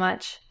it so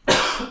much.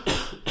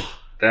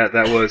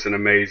 That was an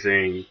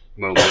amazing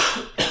moment.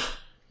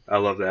 I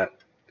love that.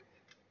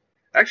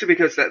 Actually,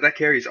 because that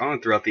carries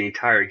on throughout the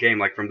entire game.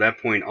 Like from that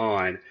point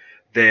on,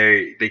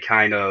 they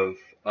kind of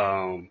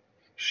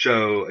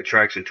show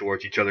attraction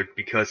towards each other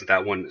because of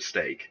that one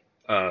mistake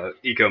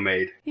Eiko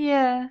made.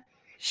 Yeah.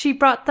 She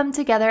brought them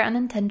together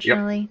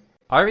unintentionally. Yep.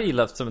 I really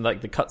loved some of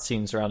like the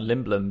cutscenes around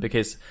Limblom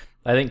because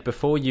I think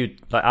before you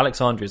like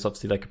Alexandria is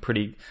obviously like a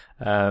pretty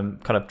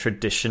kind of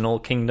traditional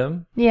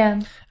kingdom.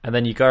 Yeah. And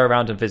then you go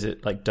around and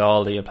visit like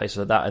Dali and places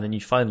like that, and then you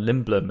find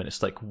Limblom and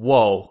it's like,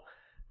 whoa,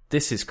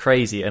 this is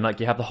crazy. And like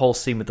you have the whole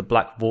scene with the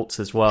black vaults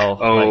as well.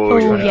 Oh,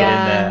 like, trying to get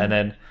yeah. in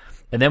there.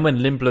 And then when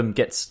Limblom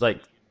gets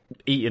like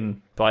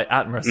eaten by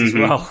Atmos as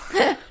well.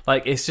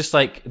 Like it's just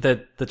like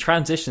the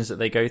transitions that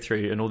they go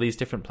through and all these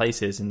different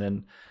places, and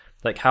then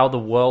like how the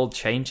world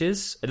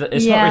changes.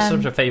 It's not really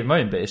such a favorite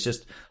moment, but it's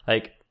just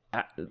like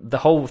the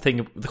whole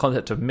thing, the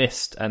concept of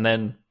mist, and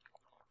then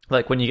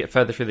like when you get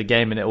further through the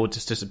game and it all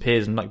just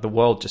disappears and like the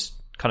world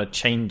just kind of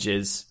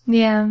changes.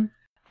 Yeah.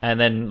 And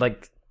then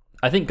like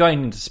I think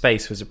going into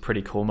space was a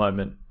pretty cool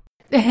moment.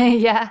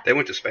 Yeah. They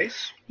went to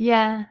space?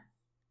 Yeah.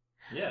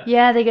 Yeah.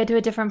 Yeah, they go to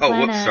a different planet.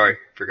 Oh, whoops, sorry,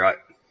 forgot.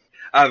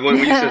 When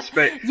you said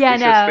space, Yeah,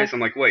 said space,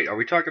 I'm like, wait, are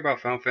we talking about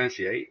Final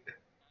Fantasy VIII?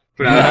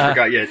 But I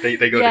forgot. Yeah, they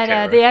go to Terra.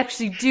 Yeah, no, they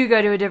actually do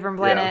go to a different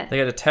planet. They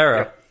go to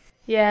Terra.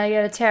 Yeah, you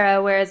go to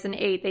Terra, whereas in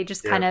 8 they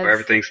just kind of... where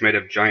everything's made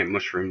of giant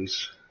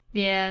mushrooms.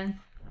 Yeah.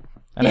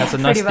 And it has a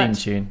nice pretty theme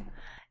much. tune.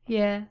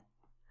 Yeah.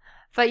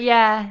 But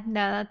yeah,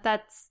 no,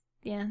 that's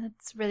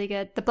really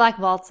good. The Black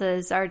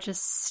Waltzes are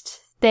just...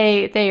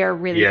 They are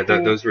really cool.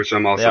 Yeah, those were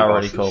some awesome They are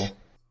bosses. really cool.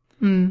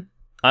 Mm.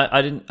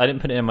 I didn't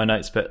put it in my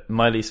notes, but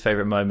my least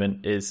favorite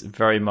moment is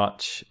very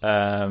much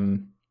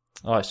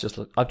I've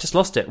just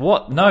lost it.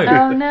 What? No.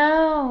 Oh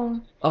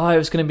no. Oh, it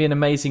was going to be an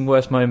amazing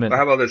worst moment. But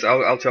how about this?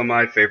 I'll tell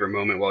my favorite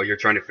moment while you're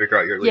trying to figure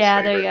out your least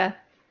favorite. There you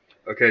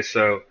go. Okay,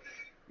 so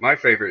my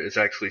favorite is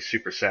actually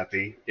super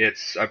sappy.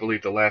 It's, I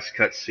believe, the last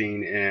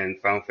cutscene in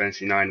Final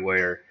Fantasy IX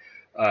where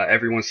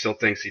everyone still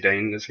thinks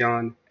Zidane is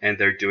gone, and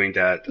they're doing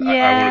that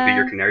I Want to Be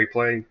Your Canary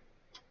play.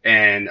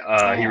 And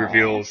he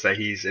reveals that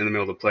he's in the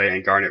middle of the play,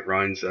 and Garnet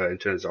runs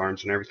into his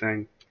arms and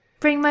everything.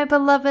 Bring my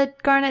beloved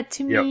Garnet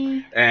to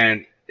me.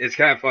 And it's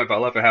kind of fun, but I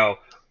love it how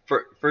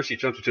first he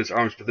jumps into his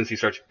arms, but then he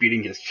starts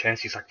beating his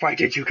chest. He's like, "Why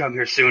did you come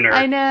here sooner?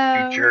 I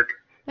know. You jerk."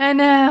 I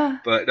know.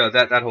 But no,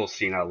 that whole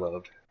scene I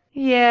loved.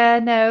 Yeah,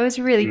 no, it was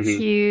really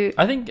cute.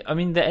 I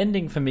mean, the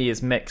ending for me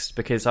is mixed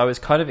because I was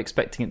kind of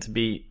expecting it to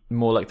be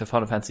more like the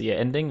Final Fantasy VIII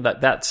ending.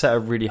 Like that set a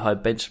really high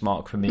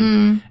benchmark for me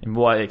in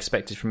what I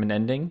expected from an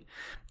ending.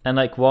 And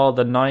like while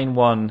the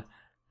 9-1,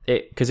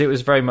 because it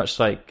was very much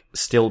like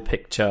still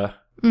picture,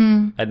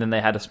 and then they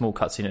had a small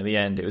cutscene at the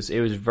end. It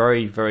was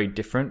very, very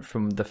different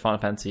from the Final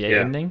Fantasy VIII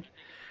ending.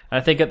 And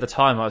I think at the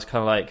time I was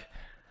kind of like,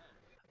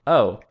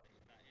 oh,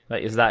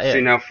 like is that it?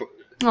 See now for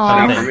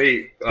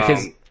me,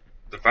 because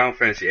the Final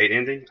Fantasy VIII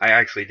ending, I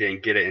actually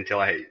didn't get it until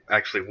I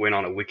actually went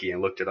on a wiki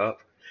and looked it up.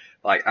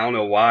 Like I don't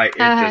know why it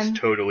just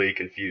totally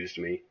confused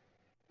me.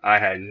 I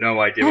had no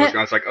idea what was going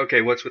on. I was like,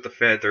 okay, what's with the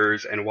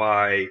feathers and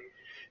why?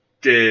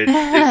 Is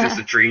this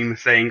a dream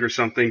thing or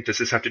something? Does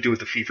this have to do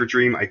with the fever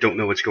dream? I don't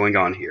know what's going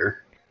on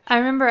here. I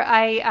remember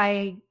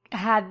I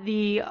had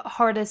the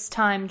hardest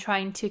time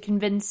trying to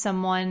convince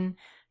someone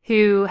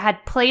who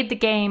had played the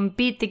game,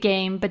 beat the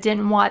game, but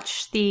didn't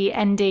watch the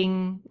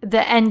ending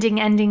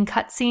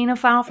cutscene of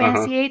Final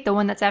Fantasy VIII, the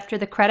one that's after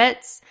the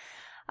credits.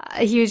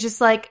 He was just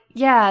like,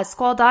 yeah,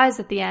 Squall dies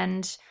at the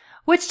end.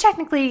 Which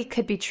technically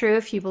could be true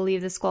if you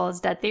believe the Squall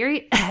is dead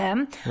theory.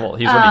 Well,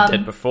 he's already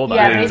dead before that.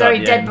 Yeah, he's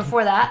already dead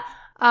before that.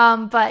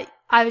 But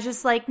I was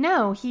just like,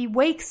 no, he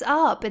wakes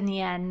up in the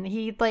end.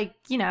 He like,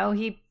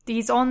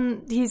 he's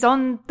on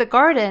the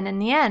garden in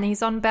the end.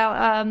 He's on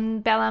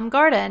Balam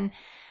Garden.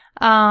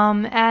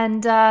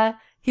 And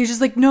he was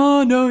just like,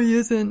 no, he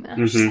isn't.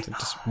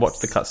 Just watch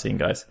the cutscene,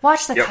 guys.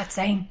 Watch the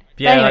cutscene.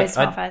 Yeah, anyways,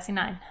 Final Fantasy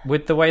IX.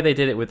 With the way they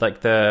did it with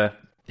like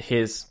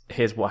here's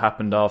what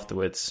happened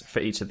afterwards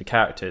for each of the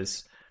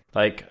characters.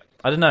 Like,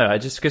 I don't know,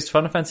 because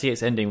Final Fantasy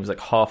VIII's ending was like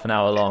half an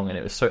hour long and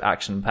it was so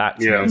action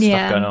packed. And there was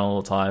stuff going on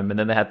all the time. And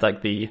then they had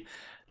like the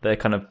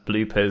kind of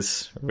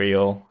bloopers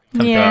reel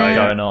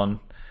going on.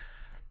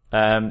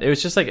 It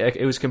was just like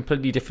it was a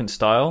completely different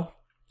style.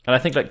 And I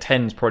think like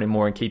 10's probably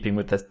more in keeping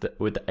with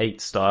the 8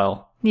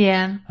 style.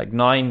 Yeah. Like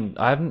 9,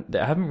 I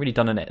haven't really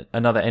done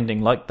another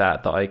ending like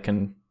that I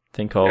can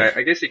think of. Yeah,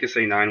 I guess you could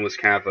say 9 was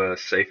kind of a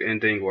safe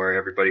ending where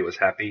everybody was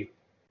happy.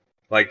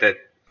 Like that,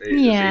 it's an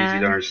easy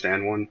to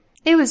understand one.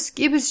 It was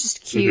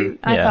just cute.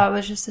 I thought it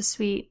was just a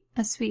sweet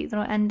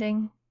little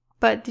ending.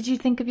 But did you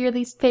think of your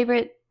least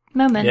favorite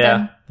moment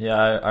then? Yeah,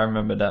 I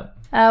remember that.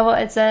 What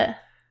is it?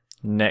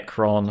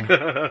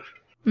 Necron.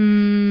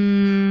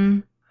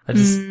 I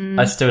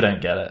I still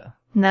don't get it.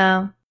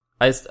 No.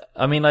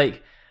 I mean,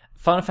 like,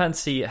 Final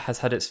Fantasy has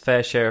had its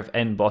fair share of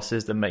end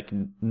bosses that make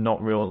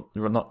not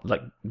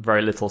like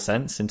very little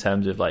sense in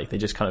terms of like they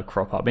just kind of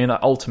crop up. I mean,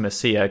 like Ultima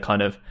Sia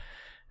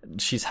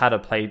she's had a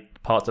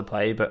part to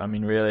play, but I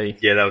mean, really,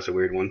 yeah, that was a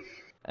weird one.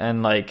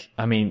 And like,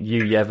 I mean,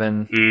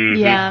 Yevon,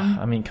 yeah.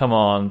 I mean, come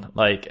on,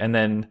 like, and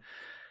then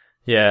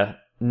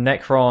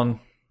Necron.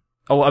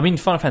 Oh, I mean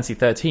Final Fantasy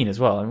 13 as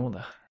well. I mean, what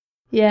the...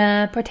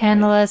 Yeah,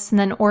 Protandalus and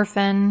then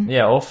Orphan.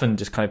 Yeah, Orphan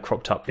just kind of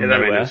cropped up from that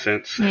nowhere. made no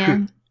sense.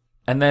 Yeah.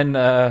 And then,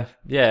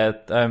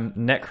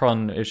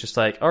 Necron is just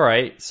like, all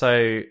right,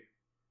 so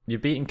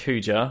you've beaten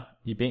Kuja,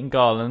 you've beaten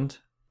Garland.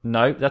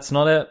 No, that's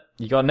not it.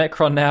 You got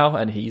Necron now,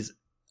 and he's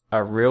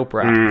a real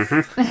brat.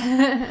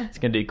 Mm-hmm. He's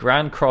going to do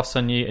Grand Cross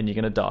on you, and you're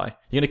going to die.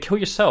 You're going to kill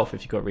yourself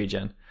if you got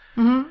regen.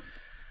 Mm-hmm.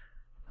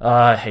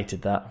 I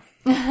hated that.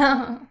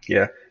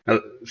 Yeah.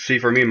 See,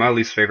 for me, my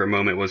least favorite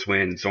moment was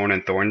when Zorn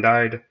and Thorn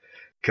died,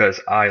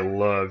 because I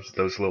loved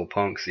those little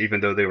punks, even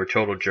though they were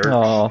total jerks.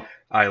 Aww.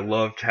 I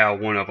loved how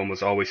one of them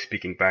was always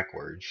speaking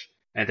backwards,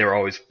 and they were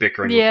always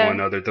bickering Yeah. with one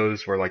another.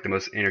 Those were like the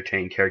most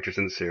entertaining characters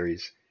in the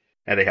series,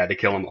 and they had to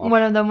kill them off.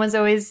 One of them was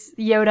always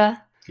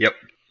Yoda. Yep.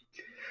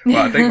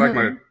 Well, I think like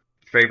my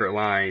favorite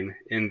line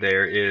in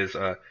there is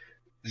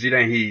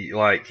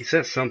Zidane. He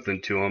says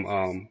something to him.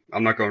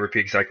 I'm not going to repeat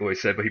exactly what he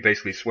said, but he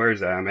basically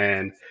swears at him,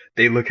 and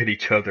they look at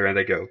each other and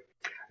they go,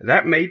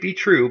 "That may be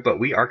true, but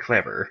we are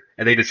clever,"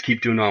 and they just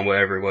keep doing on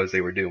whatever it was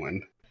they were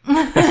doing.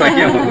 It's like,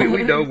 yeah,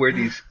 we know we're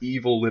these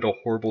evil little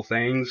horrible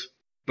things,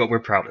 but we're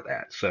proud of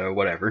that, so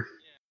whatever.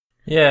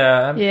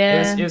 Yeah,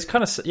 Yeah. It was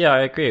kind of, yeah,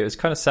 I agree. It was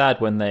kind of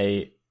sad when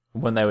they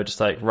were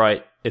just like,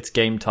 right, it's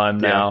game time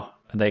now,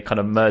 and they kind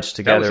of merged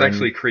together That was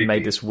actually and creepy.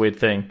 made this weird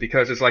thing.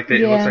 Because it's like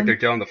it looks like they're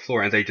down on the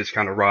floor and they just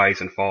kind of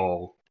rise and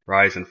fall,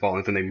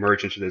 and then they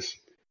merge into this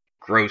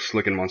gross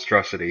looking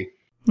monstrosity.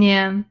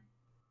 Yeah.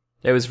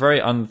 It was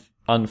very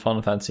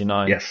Final Fantasy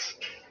 9. Yes.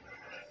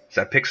 It's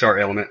that Pixar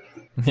element.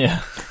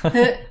 Yeah.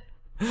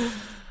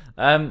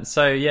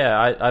 So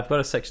yeah, I've got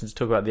a section to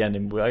talk about the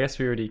ending. I guess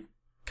we already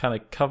kind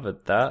of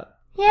covered that.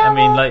 Yeah. I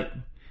mean, like,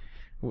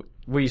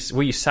 were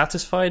you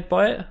satisfied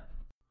by it?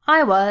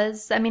 I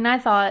was. I mean, I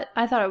thought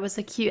it was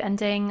a cute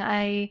ending.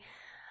 I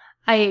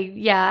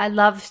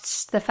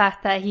loved the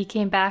fact that he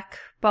came back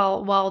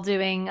while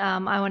doing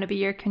I Want to Be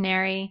Your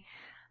Canary.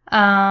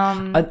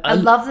 I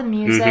love the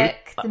music.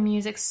 Mm-hmm. The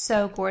music's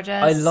so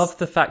gorgeous. I love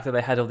the fact that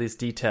they had all these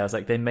details.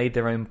 Like, they made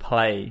their own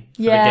play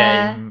for the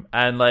game,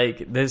 and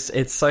like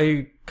it's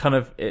so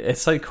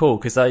cool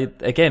because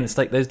it's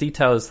like those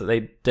details that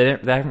they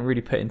haven't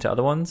really put into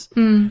other ones.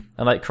 And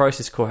like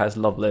Crisis Core has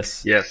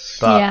Loveless, Yes.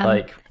 but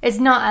like it's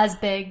not as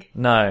big.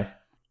 no.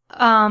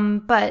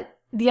 But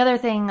the other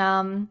thing,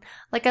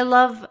 like I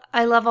love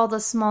all the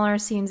smaller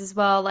scenes as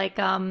well, like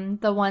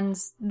the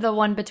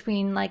one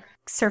between like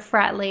Sir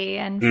Fratley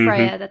and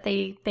Freya that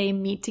they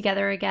meet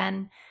together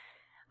again.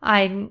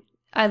 I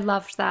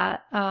loved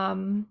that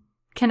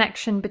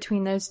connection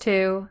between those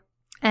two,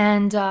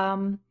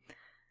 and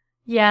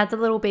yeah, the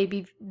little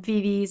baby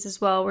VVs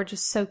as well were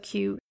just so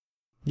cute.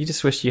 You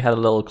just wish you had a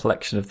little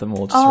collection of them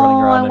all just running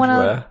around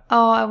everywhere.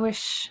 Oh, I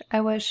wish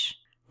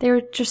they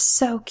were just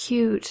so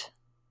cute,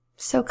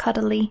 so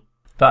cuddly.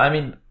 But I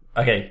mean,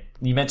 okay,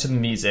 you mentioned the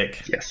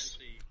music. Yes.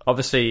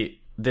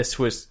 Obviously, this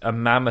was a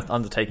mammoth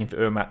undertaking for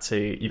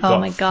Uematsu. You've Oh got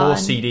my 4 God.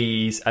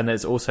 CDs, and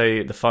there's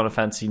also the Final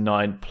Fantasy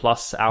 9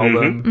 Plus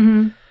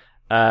album.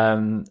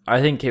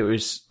 I think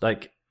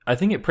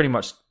it pretty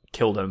much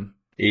killed him.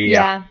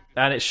 Yeah.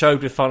 And it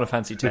showed with Final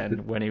Fantasy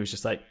 10 when he was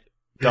just like,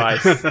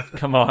 guys,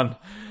 come on.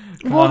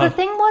 The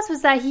thing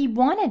was that he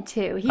wanted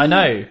to. I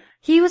know.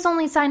 He was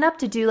only signed up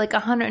to do like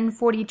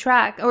 140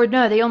 tracks. Or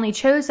no, they only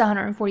chose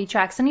 140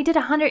 tracks. And he did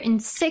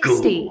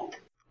 160. Cool.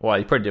 Well,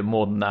 he probably did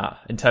more than that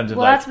in terms of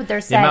Well, like that's what they're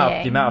the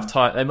amount saying. of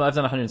time. They might have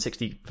done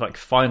 160 like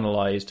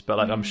finalized, but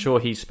like I'm sure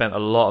he spent a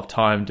lot of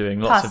time doing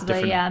lots Possibly, of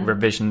different yeah.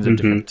 revisions of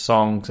different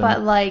songs. And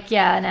But like,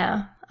 yeah,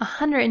 no.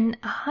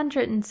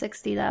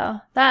 160 though.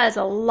 That is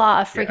a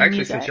lot of freaking Actually,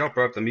 music. since y'all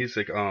brought up the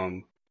music,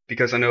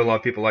 because I know a lot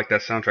of people like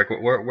that soundtrack,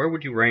 where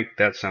would you rank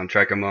that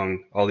soundtrack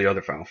among all the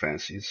other Final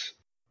Fantasies?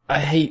 I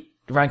hate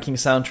ranking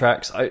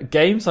soundtracks.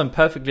 Games I'm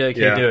perfectly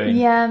okay doing.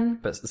 Yeah.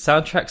 But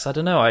soundtracks, I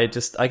don't know. I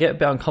get a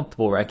bit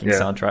uncomfortable ranking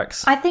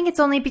soundtracks. I think it's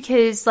only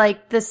because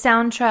like the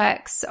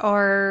soundtracks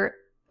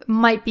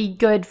might be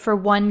good for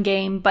one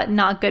game, but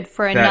not good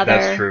for another.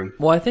 That's true.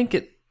 Well, I think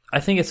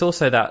it's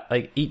also that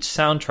like each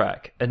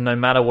soundtrack, and no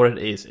matter what it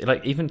is,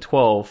 like even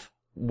 12,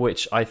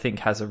 which I think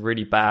has a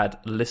really bad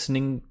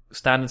listening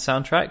standard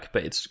soundtrack,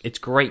 but it's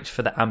great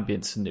for the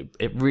ambience and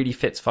it really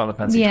fits Final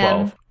Fantasy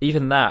 12.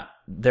 Even that,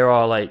 there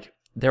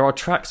are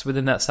tracks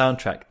within that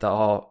soundtrack that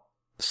are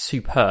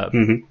superb,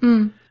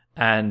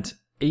 and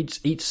each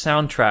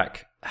soundtrack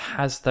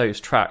has those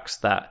tracks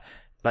that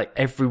like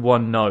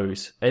everyone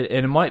knows, and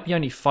it might be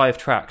only 5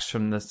 tracks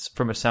from a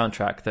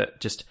soundtrack that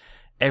just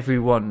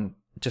everyone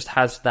just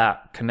has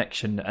that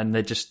connection, and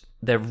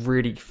they're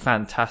really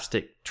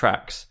fantastic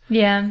tracks.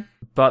 Yeah.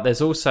 But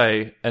there's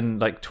also, and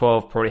like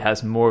 12 probably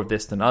has more of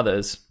this than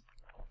others,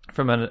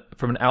 from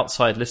an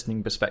outside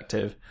listening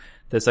perspective,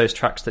 there's those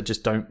tracks that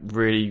just don't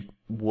really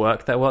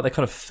work that well. They're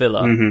kind of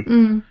filler.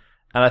 And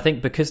I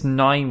think because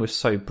 9 was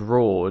so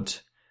broad,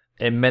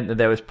 it meant that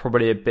there was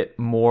probably a bit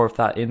more of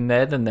that in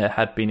there than there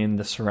had been in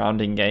the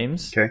surrounding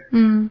games. Okay.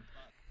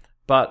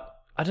 But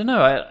I don't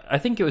know. I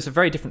think it was a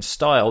very different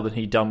style than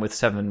he'd done with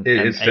 7 It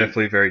and is 8.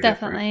 definitely very different.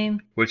 Definitely.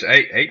 Which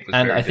 8 was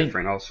And very I think-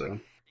 different also.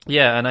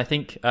 Yeah, and I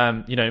think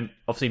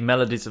obviously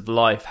Melodies of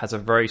Life has a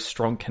very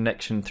strong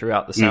connection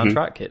throughout the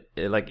soundtrack.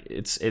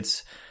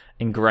 It's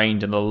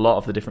ingrained in a lot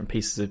of the different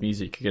pieces of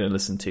music you're going to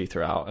listen to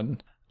throughout,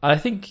 and I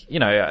think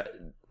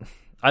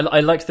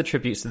I liked the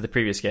tributes to the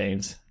previous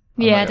games.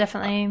 Yeah,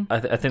 definitely. I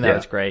think that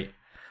was great.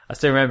 I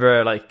still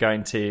remember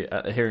going to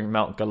hearing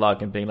Mount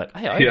Galag and being like,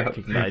 "Hey, I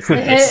recognize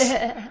this."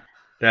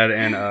 That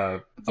and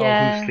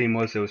whose theme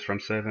was it? It was from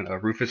 7.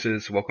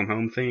 Rufus's Welcome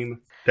Home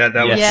theme. That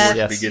was towards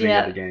the beginning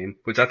of the game,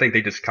 which I think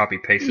they just copy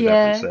pasted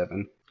that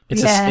from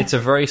 7. It's a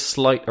very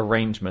slight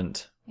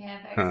arrangement. Yeah,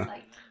 very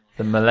slight.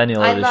 The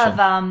Millennial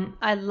Edition.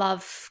 I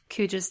love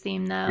Kuja's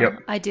theme though. Yep.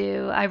 I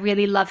do. I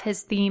really love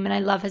his theme, and I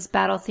love his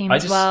battle theme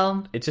as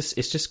well. It's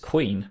just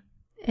Queen.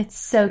 It's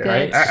so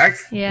good. Right?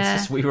 It's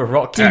just We Were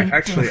Rocking.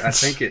 Actually, I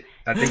think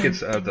it's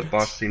the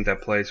boss theme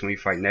that plays when you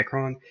fight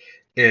Necron.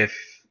 If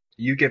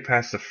you get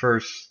past the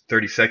first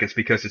 30 seconds,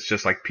 because it's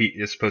just like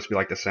it's supposed to be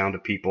like the sound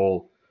of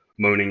people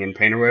moaning in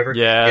pain or whatever.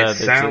 Yeah.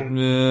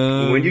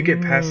 When you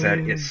get past that,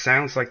 it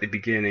sounds like the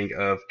beginning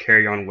of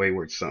Carry On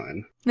Wayward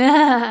Son.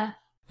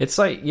 It's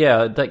like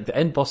the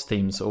end boss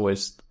themes are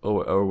always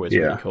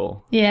really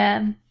cool.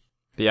 Yeah.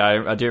 But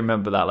yeah, I do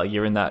remember that. Like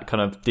you're in that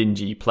kind of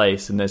dingy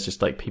place, and there's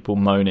just like people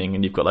moaning,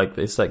 and you've got like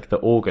this the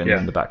organ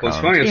in the background.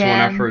 What's funny is when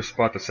I first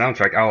bought the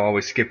soundtrack, I'll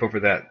always skip over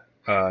that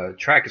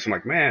track, because I'm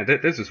like, man,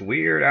 this is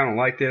weird. I don't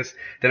like this.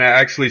 Then I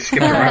actually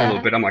skipped around a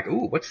little bit. I'm like,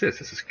 ooh, what's this?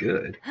 This is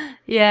good.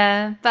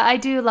 Yeah, but I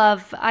do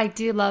love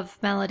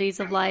Melodies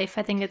of Life.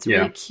 I think it's a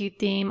really cute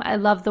theme. I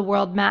love the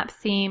world map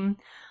theme.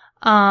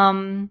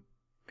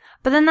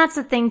 But then that's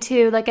the thing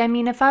too. Like, I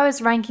mean, if I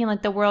was ranking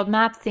like the world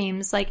map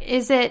themes, like,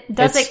 does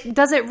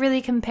it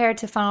really compare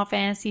to Final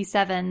Fantasy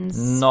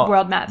VII's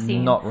world map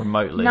theme? Not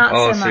remotely. Not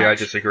so much. I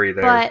disagree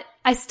there. But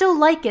I still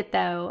like it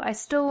though. I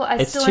still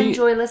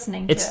enjoy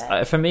listening to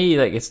it. For me,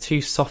 like, it's too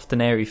soft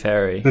and airy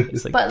fairy.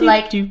 It's like, but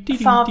like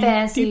Final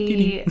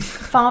Fantasy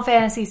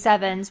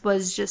VII's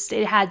was just,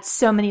 it had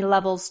so many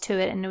levels to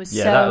it, and it was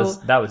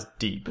that was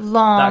deep,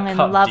 long and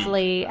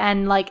lovely, deep.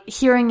 And like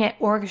hearing it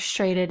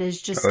orchestrated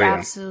is just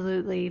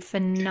absolutely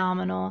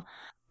phenomenal.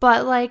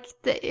 But like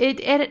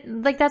it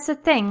like that's the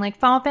thing. Like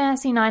Final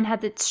Fantasy IX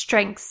had its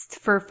strengths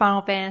for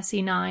Final Fantasy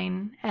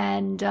IX,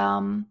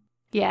 and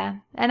yeah,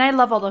 and I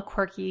love all the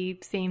quirky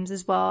themes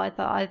as well.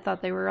 I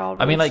thought they were all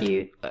really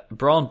cute.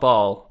 Braun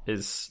Ball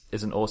is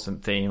an awesome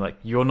theme. Like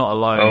You're Not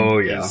Alone. Oh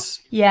yeah,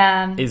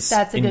 is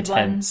that's a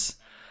intense.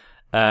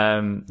 Good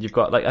one. You've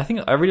got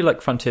I really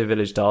like Frontier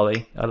Village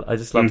Dali. I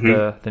just love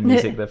the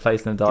music that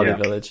plays in the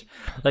Dali village.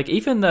 Like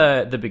even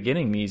the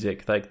beginning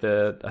music, like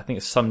I think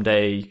it's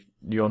Someday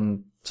You're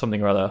on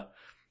something or other.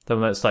 The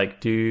one that's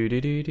like do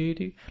do do do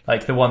do,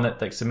 like the one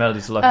that like the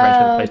Melodies of Life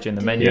arrangement that plays during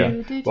the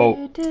menu.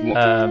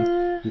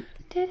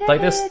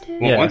 Like this.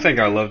 One thing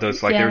I love though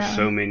is there's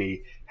so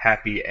many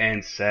happy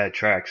and sad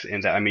tracks in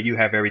that. I mean, you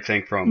have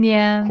everything from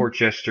Court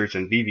Jesters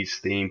and Vivi's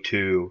theme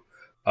to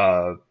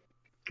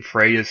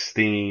Freya's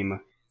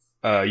theme.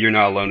 You're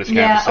Not Alone is kind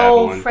of a sad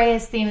one.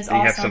 Freya's theme is awesome.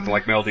 You have something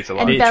like Melodies of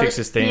Life.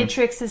 Beatrix's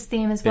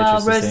theme as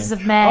well. Roses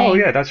of May. Oh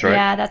yeah, that's right.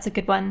 Yeah, that's a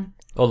good one.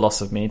 Or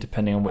Loss of Me,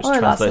 depending on which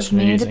translation Loss of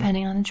Me, you're using.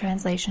 Depending on the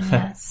translation,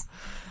 yes.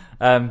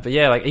 But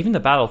yeah, like even the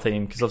battle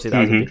theme, because obviously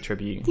that was a big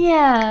tribute.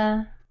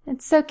 Yeah,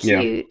 it's so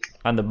cute. Yeah.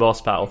 And the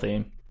boss battle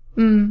theme.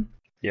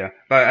 Yeah,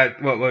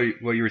 but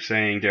what you were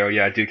saying,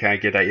 Darryl, I do kind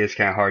of get that. It's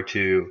kind of hard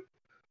to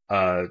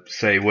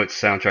say what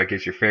soundtrack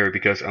is your favorite,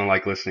 because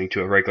unlike listening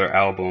to a regular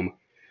album,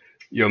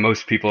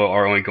 most people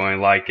are only going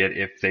to like it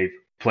if they've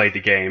played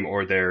the game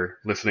or they're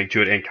listening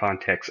to it in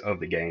context of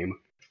the game.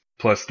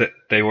 Plus, that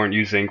they weren't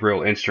using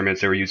real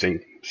instruments; they were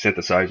using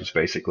synthesizers,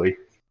 basically.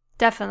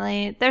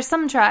 Definitely, there's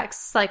some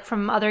tracks like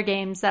from other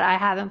games that I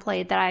haven't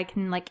played that I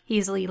can like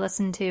easily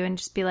listen to and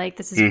just be like,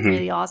 "This is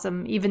really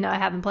awesome," even though I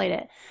haven't played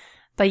it.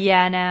 But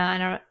yeah, no, I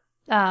don't.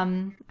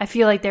 I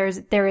feel like there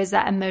is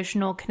that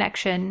emotional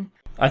connection.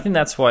 I think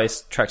that's why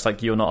tracks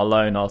like "You're Not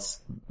Alone"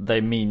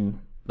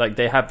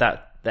 they have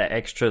that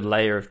extra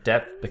layer of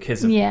depth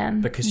because you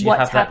have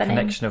that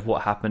connection of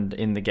what happened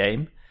in the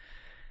game.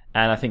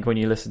 And I think when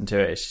you listen to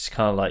it, it's just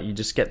kind of like you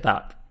just get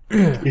that.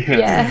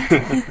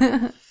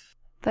 Yeah.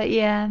 But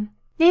yeah,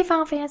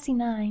 Final Fantasy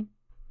IX.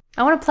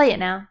 I want to play it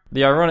now.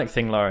 The ironic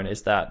thing, Lauren,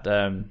 is that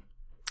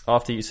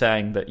after you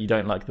saying that you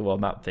don't like the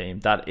world map theme,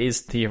 that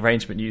is the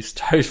arrangement you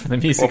chose for the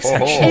music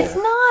section. It's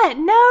not.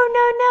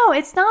 No.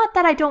 It's not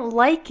that I don't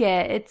like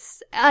it.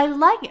 I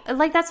like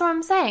that's what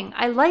I'm saying.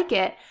 I like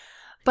it.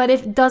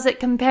 But does it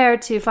compare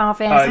to Final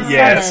Fantasy VII?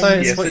 Yes,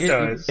 it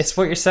does. It's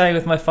what you're saying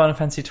with my Final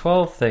Fantasy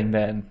 12 thing,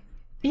 then.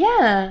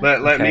 Yeah.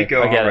 Let me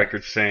go on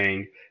record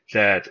saying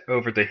that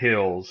Over the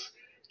Hills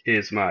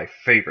is my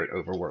favorite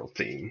overworld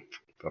theme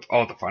of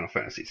all the Final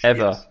Fantasies.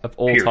 Ever. Yes. Of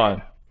all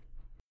time.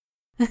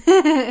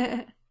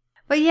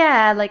 But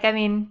yeah,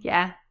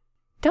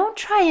 don't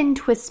try and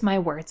twist my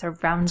words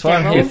around. That's what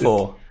I'm here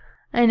for.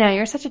 I know,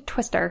 you're such a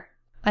twister.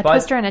 A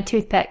twister and a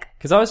toothpick.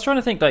 Because I was trying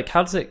to think,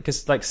 how does it...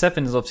 Because,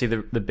 7 is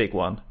obviously the big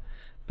one.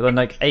 But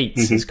then, 8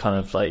 is kind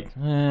of 8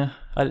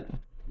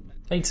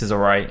 is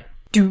alright.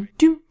 Do,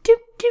 do, do,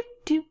 do,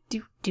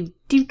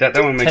 That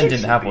one makes 10 me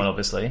didn't have sleepy. one,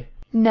 obviously.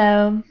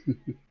 No.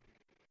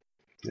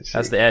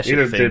 That's the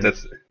airship theme.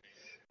 That's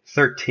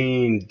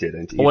 13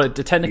 didn't. Well, it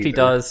technically either.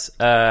 does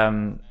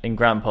in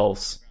Grand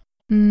Pulse,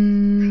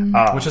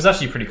 Ah, which was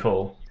actually pretty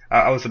cool.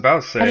 I was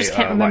about to I just say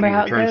can't remember Lightning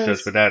how it Returns goes.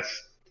 does, but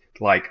that's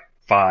like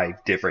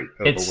 5 different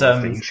It's,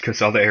 overworld themes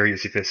because all the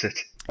areas you visit.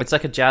 It's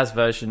like a jazz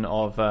version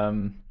of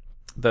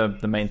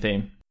the main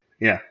theme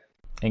Yeah.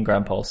 in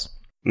Grand Pulse.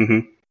 Mm-hmm.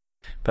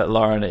 But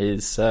Lauren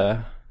is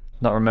not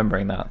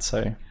remembering that,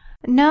 so...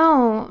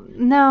 No,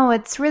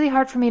 it's really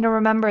hard for me to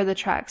remember the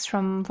tracks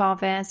from Final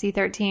Fantasy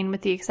 13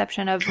 with the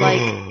exception of like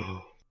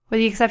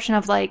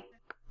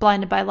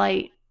Blinded by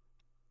Light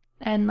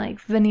and like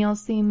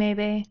Vanille's theme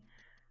maybe.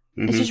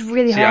 It's just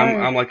really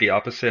hard. I'm like the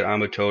opposite.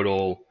 I'm a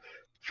total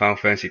Final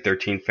Fantasy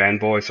 13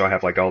 fanboy, so I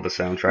have like all the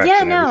soundtracks Yeah,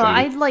 and no,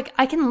 everything.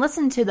 I can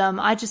listen to them.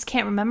 I just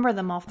can't remember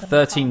them off the top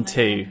of 13 my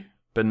too, head.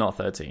 but not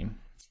 13.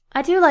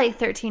 I do like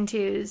 13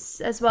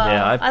 twos as well.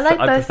 Yeah, I like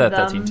I both prefer of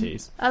them. 13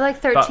 twos. I like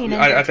 13 and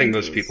 13 I think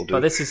most twos. people do. But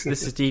this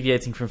is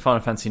deviating from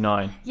Final Fantasy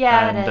 9.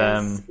 Yeah, and,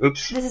 it is.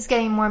 Oops. This is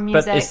getting more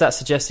music. But is that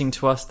suggesting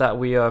to us that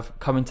we are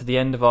coming to the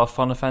end of our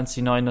Final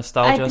Fantasy 9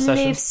 nostalgia I session?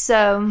 believe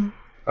so.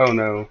 Oh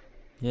no.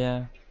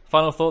 Yeah.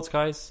 Final thoughts,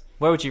 guys?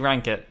 Where would you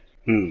rank it?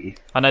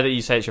 I know that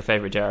you say it's your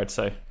favourite, Jared,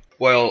 so...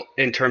 Well,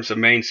 in terms of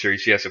main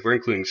series, yes. If we're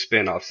including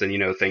spin-offs, then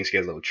things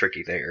get a little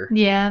tricky there.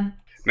 Yeah.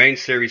 Main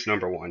series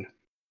number 1.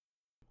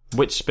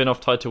 Which spin-off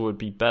title would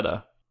be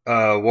better?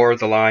 War of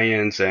the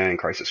Lions and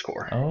Crisis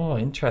Core. Oh,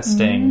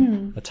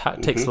 interesting. A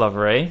tactics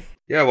lover, eh?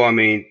 Yeah, well, I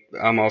mean,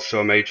 I'm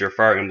also a major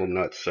Fire Emblem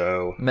nut,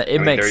 so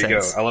It makes there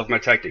you sense. go. I love my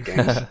tactic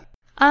games.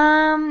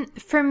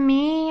 For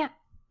me,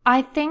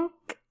 I think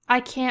I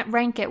can't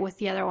rank it with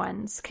the other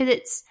ones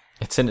because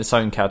It's in its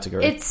own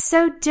category. it's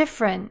so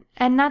different,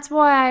 and that's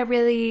why I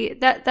really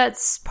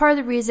that's part of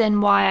the reason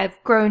why I've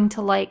grown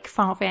to like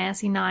Final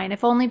Fantasy IX,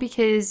 if only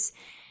because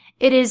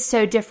it is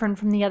so different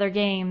from the other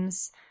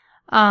games.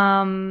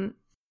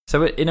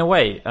 So in a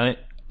way,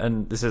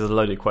 and this is a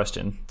loaded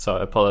question, so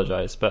I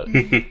apologise, but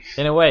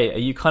in a way, are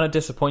you kind of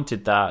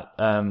disappointed that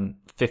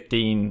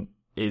 15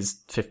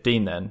 is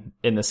 15 then,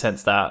 in the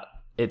sense that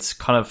it's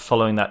kind of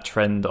following that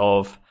trend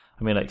of,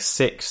 I mean, like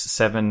 6,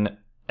 7,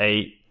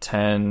 8,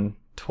 10,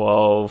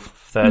 12,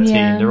 13,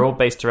 Yeah. they're all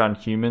based around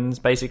humans,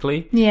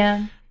 basically.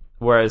 Yeah.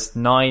 Whereas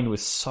 9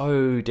 was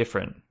so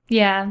different.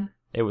 Yeah.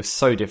 It was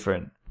so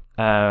different.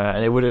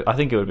 And I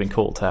think it would have been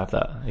cool to have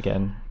that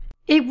again.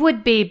 It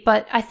would be,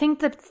 but I think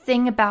the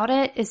thing about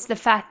it is the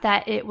fact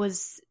that it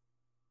was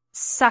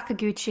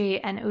Sakaguchi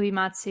and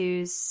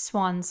Uematsu's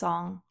swan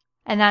song.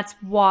 And that's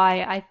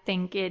why I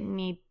think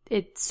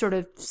it sort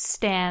of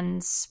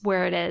stands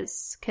where it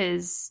is,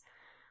 because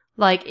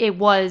like it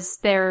was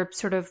their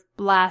sort of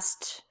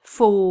last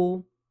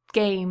full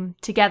game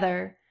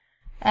together.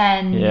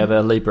 And Yeah,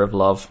 the labor of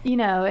love.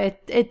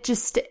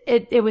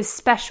 it was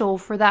special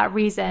for that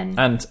reason.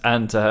 And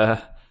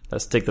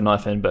let's dig the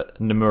knife in, but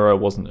Nomura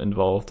wasn't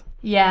involved.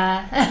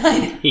 Yeah.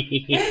 And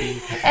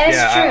it's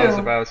I was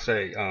true. about to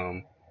say,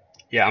 I'm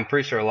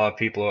pretty sure a lot of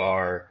people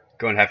are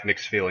going to have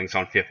mixed feelings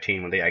on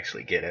 15 when they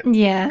actually get it.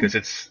 Yeah.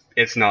 Because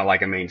it's not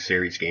like a main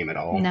series game at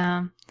all.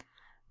 No.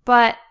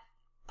 But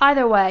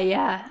either way,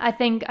 yeah. I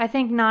think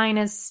 9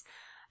 is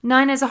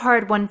a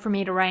hard one for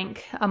me to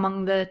rank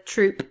among the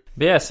troop.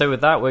 But yeah, so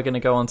with that, we're going to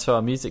go on to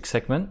our music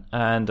segment.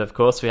 And of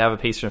course, we have a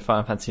piece from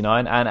Final Fantasy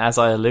IX. And as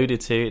I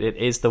alluded to, it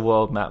is the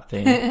world map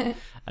theme.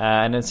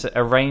 And it's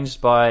arranged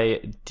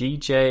by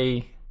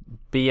DJ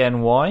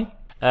BNY.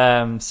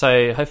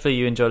 So hopefully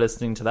you enjoy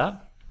listening to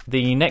that.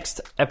 The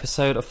next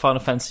episode of Final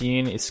Fantasy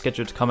Union is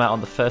scheduled to come out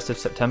on the 1st of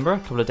September, a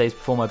couple of days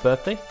before my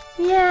birthday.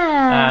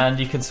 Yeah. And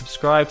you can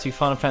subscribe to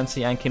Final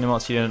Fantasy and Kingdom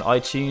Hearts Union on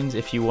iTunes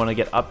if you want to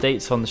get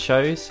updates on the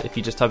shows. If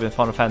you just type in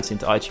Final Fantasy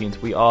into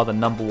iTunes, we are the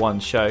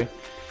 #1 show.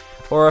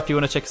 Or if you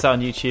want to check us out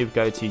on YouTube,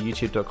 go to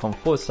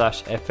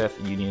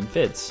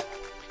youtube.com/FFUnionVids.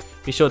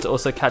 Be sure to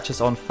also catch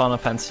us on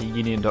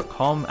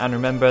FinalFantasyUnion.com, and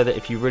remember that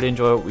if you really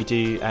enjoy what we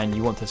do and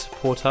you want to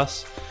support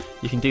us,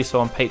 you can do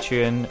so on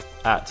Patreon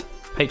at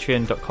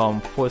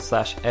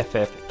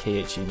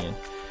patreon.com/FFKHUnion.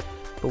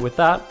 But with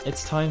that,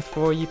 it's time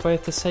for you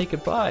both to say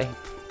goodbye.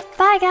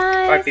 Bye,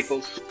 guys. Bye,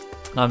 peoples.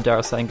 I'm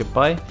Darryl saying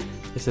goodbye.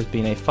 This has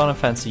been a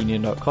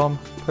FinalFantasyUnion.com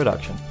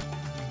production.